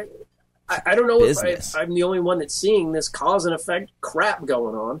 Right. I don't know if I'm the only one that's seeing this cause and effect crap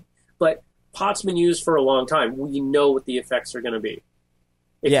going on, but pot's been used for a long time. We know what the effects are going to be.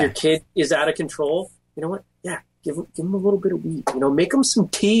 If your kid is out of control, you know what? Yeah, give them a little bit of weed. Make them some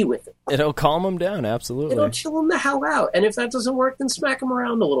tea with it. It'll calm them down, absolutely. It'll chill them the hell out. And if that doesn't work, then smack them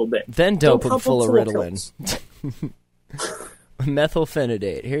around a little bit. Then dope them full of Ritalin.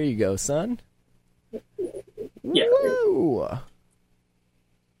 Methylphenidate. Here you go, son. Yeah. Woo!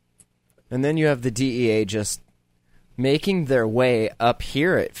 And then you have the DEA just making their way up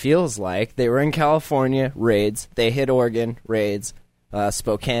here, it feels like. They were in California, raids. They hit Oregon, raids.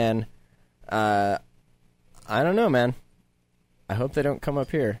 Spokane. I don't know, man. I hope they don't come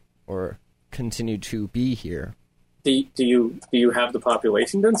up here or continue to be here. Do you have the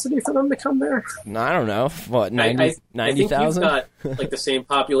population density for them to come there? No, I don't know. What, 90,000? I think you've got like the same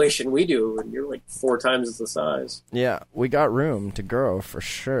population we do, and you're like 4 times the size. Yeah, we got room to grow for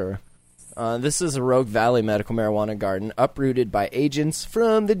sure. This is a Rogue Valley medical marijuana garden uprooted by agents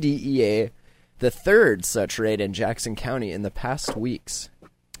from the DEA. The third such raid in Jackson County in the past weeks.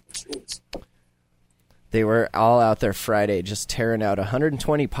 They were all out there Friday just tearing out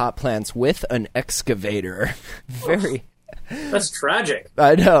 120 pot plants with an excavator. Very... That's tragic.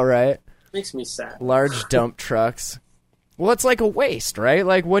 I know, right? Makes me sad. Large dump trucks. Well, it's like a waste, right?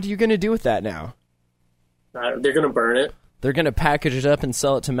 Like, what are you going to do with that now? They're going to burn it. They're going to package it up and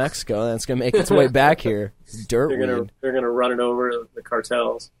sell it to Mexico, and it's going to make its way back here. They're going to run it over the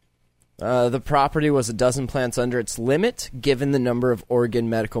cartels. The property was a dozen plants under its limit, given the number of Oregon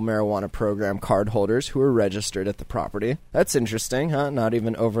Medical Marijuana Program card holders who were registered at the property. That's interesting, huh? Not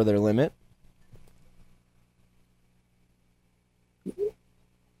even over their limit.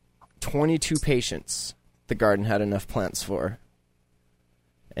 22 patients the garden had enough plants for.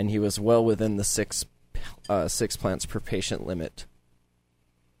 And he was well within the six plants per patient limit.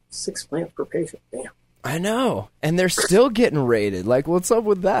 6 plants per patient? Damn. I know. And they're still getting raided. Like, what's up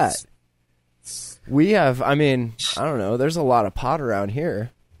with that? We have, I mean, I don't know. There's a lot of pot around here.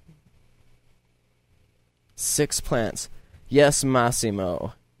 6 plants. Yes,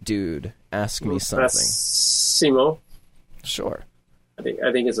 Massimo. Dude, ask me something. Massimo? Sure. I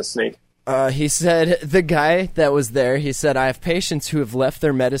think it's a snake. He said, the guy that was there, he said, I have patients who have left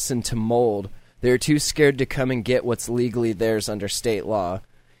their medicine to mold. They're too scared to come and get what's legally theirs under state law.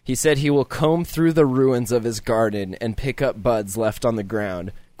 He said he will comb through the ruins of his garden and pick up buds left on the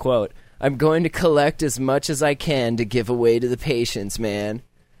ground. Quote, I'm going to collect as much as I can to give away to the patients, man.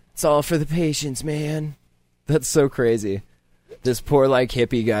 It's all for the patients, man. That's so crazy. This poor, like,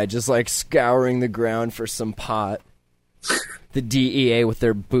 hippie guy just, like, scouring the ground for some pot. The DEA with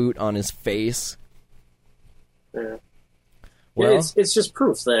their boot on his face. Yeah. Well, it's just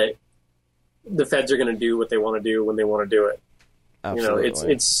proof that the feds are going to do what they want to do when they want to do it. absolutely. You know,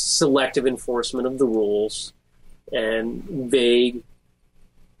 it's selective enforcement of the rules and vague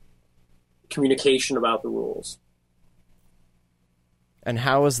communication about the rules. And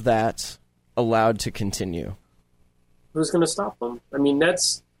how is that allowed to continue? Who's going to stop them? I mean,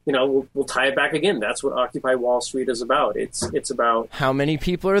 that's, you know, we'll tie it back again. That's what Occupy Wall Street is about. It's about... How many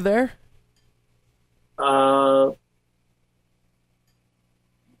people are there?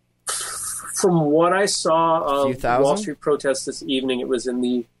 From what I saw of Wall thousand? Street protests this evening, it was in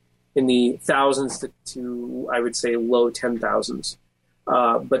the thousands to I would say low 10,000s.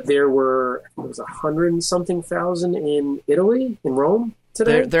 But there were, it was 100 and something thousand in Italy, in Rome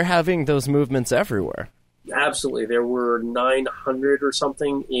today. They're having those movements everywhere. Absolutely, there were 900 or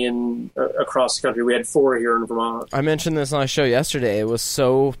something in across the country. We had 4 here in Vermont. I mentioned this on a show yesterday. It was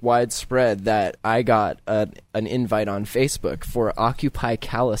so widespread that I got an invite on Facebook for Occupy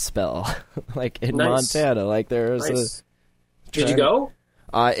Kalispell, like in Nice. Montana. Like there's Nice. a. Did you go?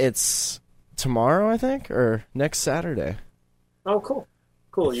 It's tomorrow, I think, or next Saturday. Oh, cool.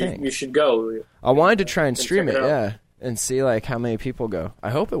 Cool. think. You should go. I wanted to try and stream check it, it out. yeah, and see like how many people go. I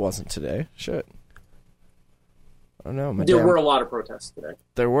hope it wasn't today. Shit. I don't know. There were a lot of protests today.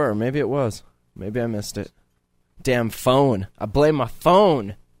 There were. Maybe it was. Maybe I missed it. Damn phone. I blame my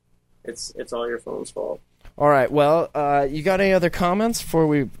phone. It's all your phone's fault. All right. Well, you got any other comments before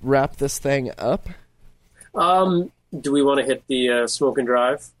we wrap this thing up? Do we want to hit the smoke and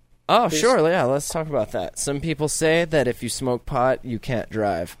drive? Oh, Please? sure. Yeah, let's talk about that. Some people say that if you smoke pot, you can't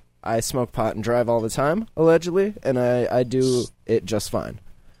drive. I smoke pot and drive all the time, allegedly, and I do it just fine.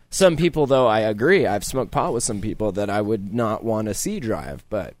 Some people, though, I agree. I've smoked pot with some people that I would not want to see drive,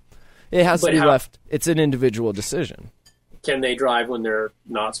 but it has to be left. It's an individual decision. Can they drive when they're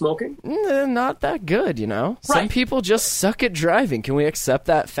not smoking? Not that good, you know? Some Right. people just suck at driving. Can we accept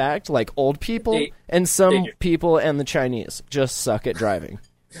that fact? Like old people and they some do. people and the Chinese just suck at driving.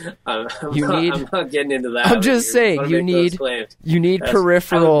 I'm need- not getting into that. I'm just saying, Wanna you make those need claims. That's-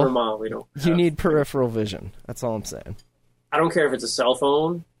 peripheral. I live in Vermont, we don't You have- need peripheral vision. That's all I'm saying. I don't care if it's a cell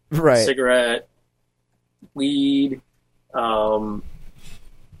phone, Right. cigarette, weed,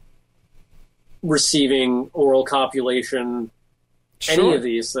 receiving oral copulation, any Sure. of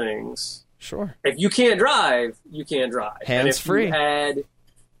these things. Sure. If you can't drive, you can't drive. And Hands if free. you had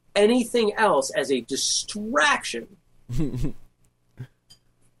anything else as a distraction,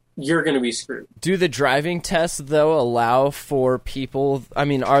 you're going to be screwed. Do the driving tests, though, allow for people... I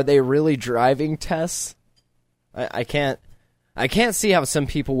mean, are they really driving tests? I can't see how some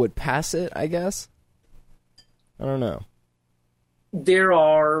people would pass it, I guess. I don't know. There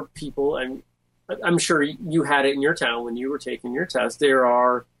are people, and I'm sure you had it in your town when you were taking your test, there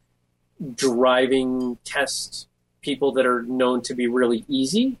are driving test people that are known to be really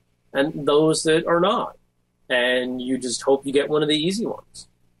easy and those that are not. And you just hope you get one of the easy ones.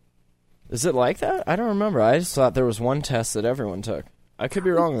 Is it like that? I don't remember. I just thought there was one test that everyone took. I could be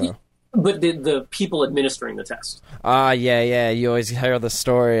wrong, though. But the people administering the test. Yeah. You always hear the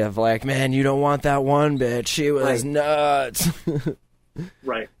story of like, man, you don't want that one bitch. She was nuts.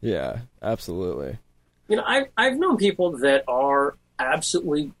 Right. Yeah, absolutely. You know, I've known people that are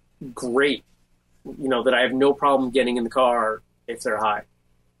absolutely great. You know, that I have no problem getting in the car if they're high.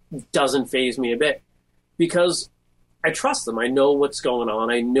 Doesn't faze me a bit because I trust them. I know what's going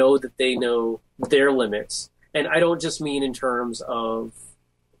on. I know that they know their limits, and I don't just mean in terms of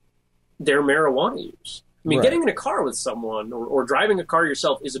their marijuana use. I mean, getting in a car with someone or driving a car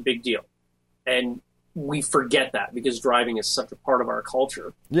yourself is a big deal. And we forget that because driving is such a part of our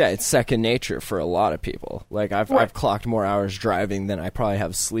culture. Yeah, it's second nature for a lot of people. Like, I've clocked more hours driving than I probably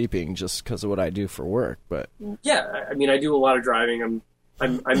have sleeping just because of what I do for work. But yeah, I mean, I do a lot of driving.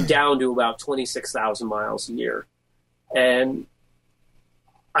 I'm down to about 26,000 miles a year. And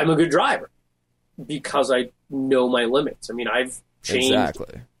I'm a good driver because I know my limits. I mean, I've changed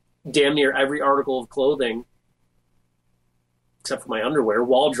damn near every article of clothing except for my underwear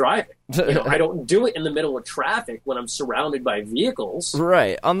while driving. You know, I don't do it in the middle of traffic when I'm surrounded by vehicles.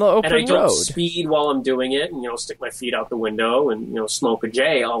 Right, on the open road. And I don't speed while I'm doing it and, stick my feet out the window and, smoke a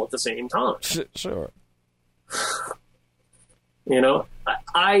J all at the same time. Sure.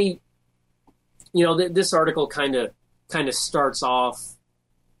 This article kind of starts off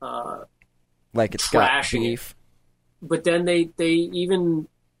like it's got beef. But then they even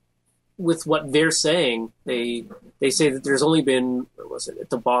with what they're saying, they say that there's only been, what was it, at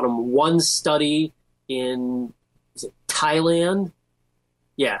the bottom, one study in, is it Thailand?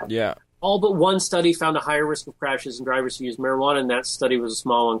 Yeah. All but one study found a higher risk of crashes in drivers who use marijuana, and that study was a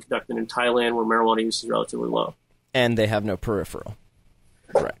small one conducted in Thailand where marijuana use is relatively low. And they have no peripheral.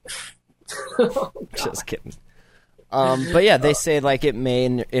 Right. Just kidding. But yeah, they say like it may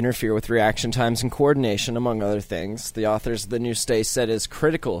interfere with reaction times and coordination, among other things. The authors of the new study said it is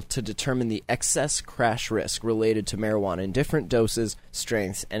critical to determine the excess crash risk related to marijuana in different doses,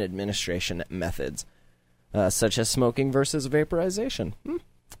 strengths, and administration methods, such as smoking versus vaporization,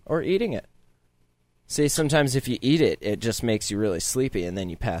 or eating it. See, sometimes if you eat it, it just makes you really sleepy, and then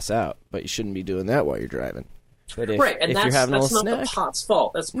you pass out. But you shouldn't be doing that while you're driving. But if you're having that's a not the pot's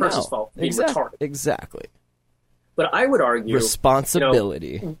fault. That's the person's fault. Being retarded. Exactly. But I would argue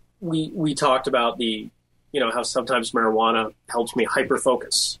responsibility. We talked about how sometimes marijuana helps me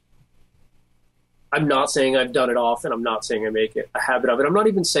hyper-focus. I'm not saying I've done it often. I'm not saying I make it a habit of it. I'm not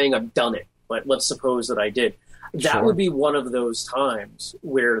even saying I've done it. But let's suppose that I did. That would be one of those times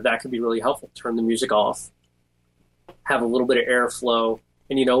where that could be really helpful. Turn the music off, have a little bit of airflow,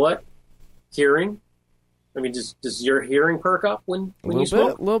 and you know what? Hearing. I mean, does your hearing perk up when you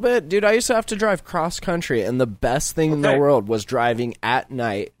smoke? A little bit. Dude, I used to have to drive cross-country, and the best thing in the world was driving at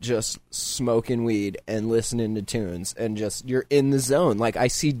night, just smoking weed and listening to tunes, and just, you're in the zone. Like, I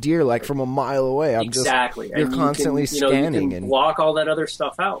see deer, like, from a mile away. You're constantly scanning. You can block all that other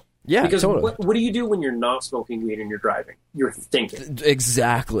stuff out. Yeah, because totally. What do you do when you're not smoking weed and you're driving? You're thinking.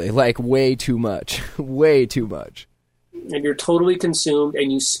 Exactly. Like, way too much. Way too much. And you're totally consumed,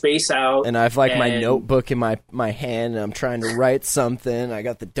 and you space out. And I've my notebook in my hand, and I'm trying to write something. I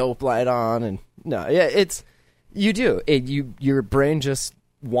got the dope light on, and your brain just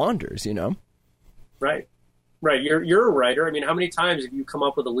wanders, Right. You're a writer. I mean, how many times have you come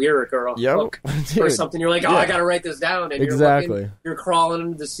up with a lyric or a hook or something? You're like, I got to write this down, and you're crawling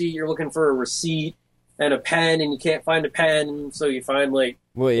under the seat. You're looking for a receipt and a pen, and you can't find a pen, so you find like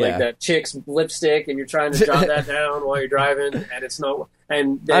that chick's lipstick, and you're trying to jot that down while you're driving, and it's not.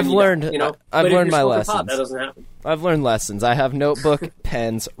 And then I've learned my lessons. Pot, that doesn't happen. I've learned lessons. I have notebook,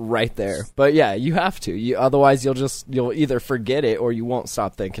 pens right there. But yeah, you have to. Otherwise, you'll either forget it or you won't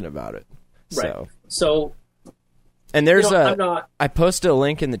stop thinking about it. Right. So. And there's I posted a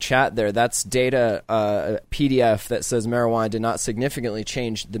link in the chat there. That's data, PDF that says marijuana did not significantly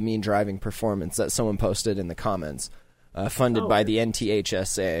change the mean driving performance that someone posted in the comments, funded by the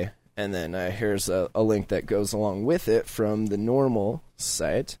NTHSA. And then here's a link that goes along with it from the normal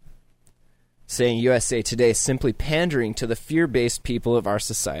site, saying USA Today is simply pandering to the fear-based people of our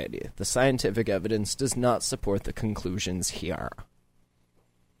society. The scientific evidence does not support the conclusions here.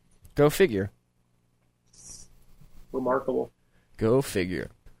 Go figure. Remarkable. Go figure.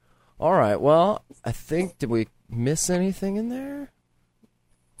 All right. Well, I think, did we miss anything in there?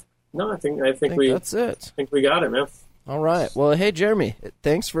 No, I think we. That's it. I think we got it, man. All right. Well, hey, Jeremy,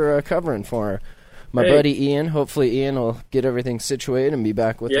 thanks for covering for my buddy Ian. Hopefully, Ian will get everything situated and be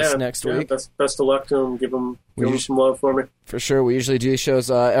back with us next week. Best of luck to him. Give him some love for me. For sure. We usually do shows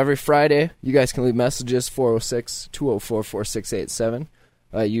every Friday. You guys can leave messages 406-204-4687.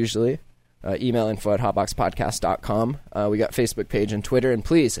 Usually. Email info@hotboxpodcast.com. We got Facebook page and Twitter. And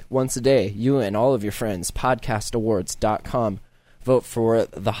please, once a day, you and all of your friends, podcastawards.com. Vote for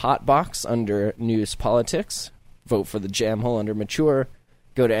the Hot Box under News Politics. Vote for the Jam Hole under Mature.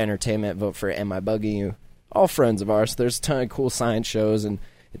 Go to Entertainment. Vote for Am I Bugging You? All friends of ours. There's a ton of cool science shows, and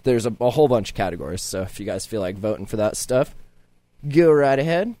there's a whole bunch of categories. So if you guys feel like voting for that stuff, go right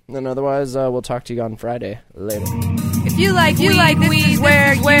ahead. And otherwise, we'll talk to you on Friday. Later. If you like weed, this is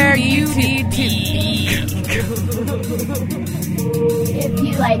where you need to be. If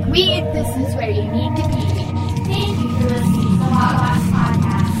you like weed, this is where you need to be. Thank you for listening to the Hot Box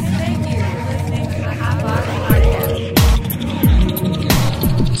Podcast. Thank you for listening to the Hot Box Podcast.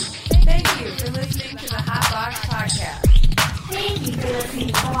 Thank you for listening to the Hot Box Podcast. Thank you for listening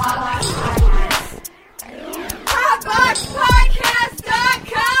to the Hot Box Podcast.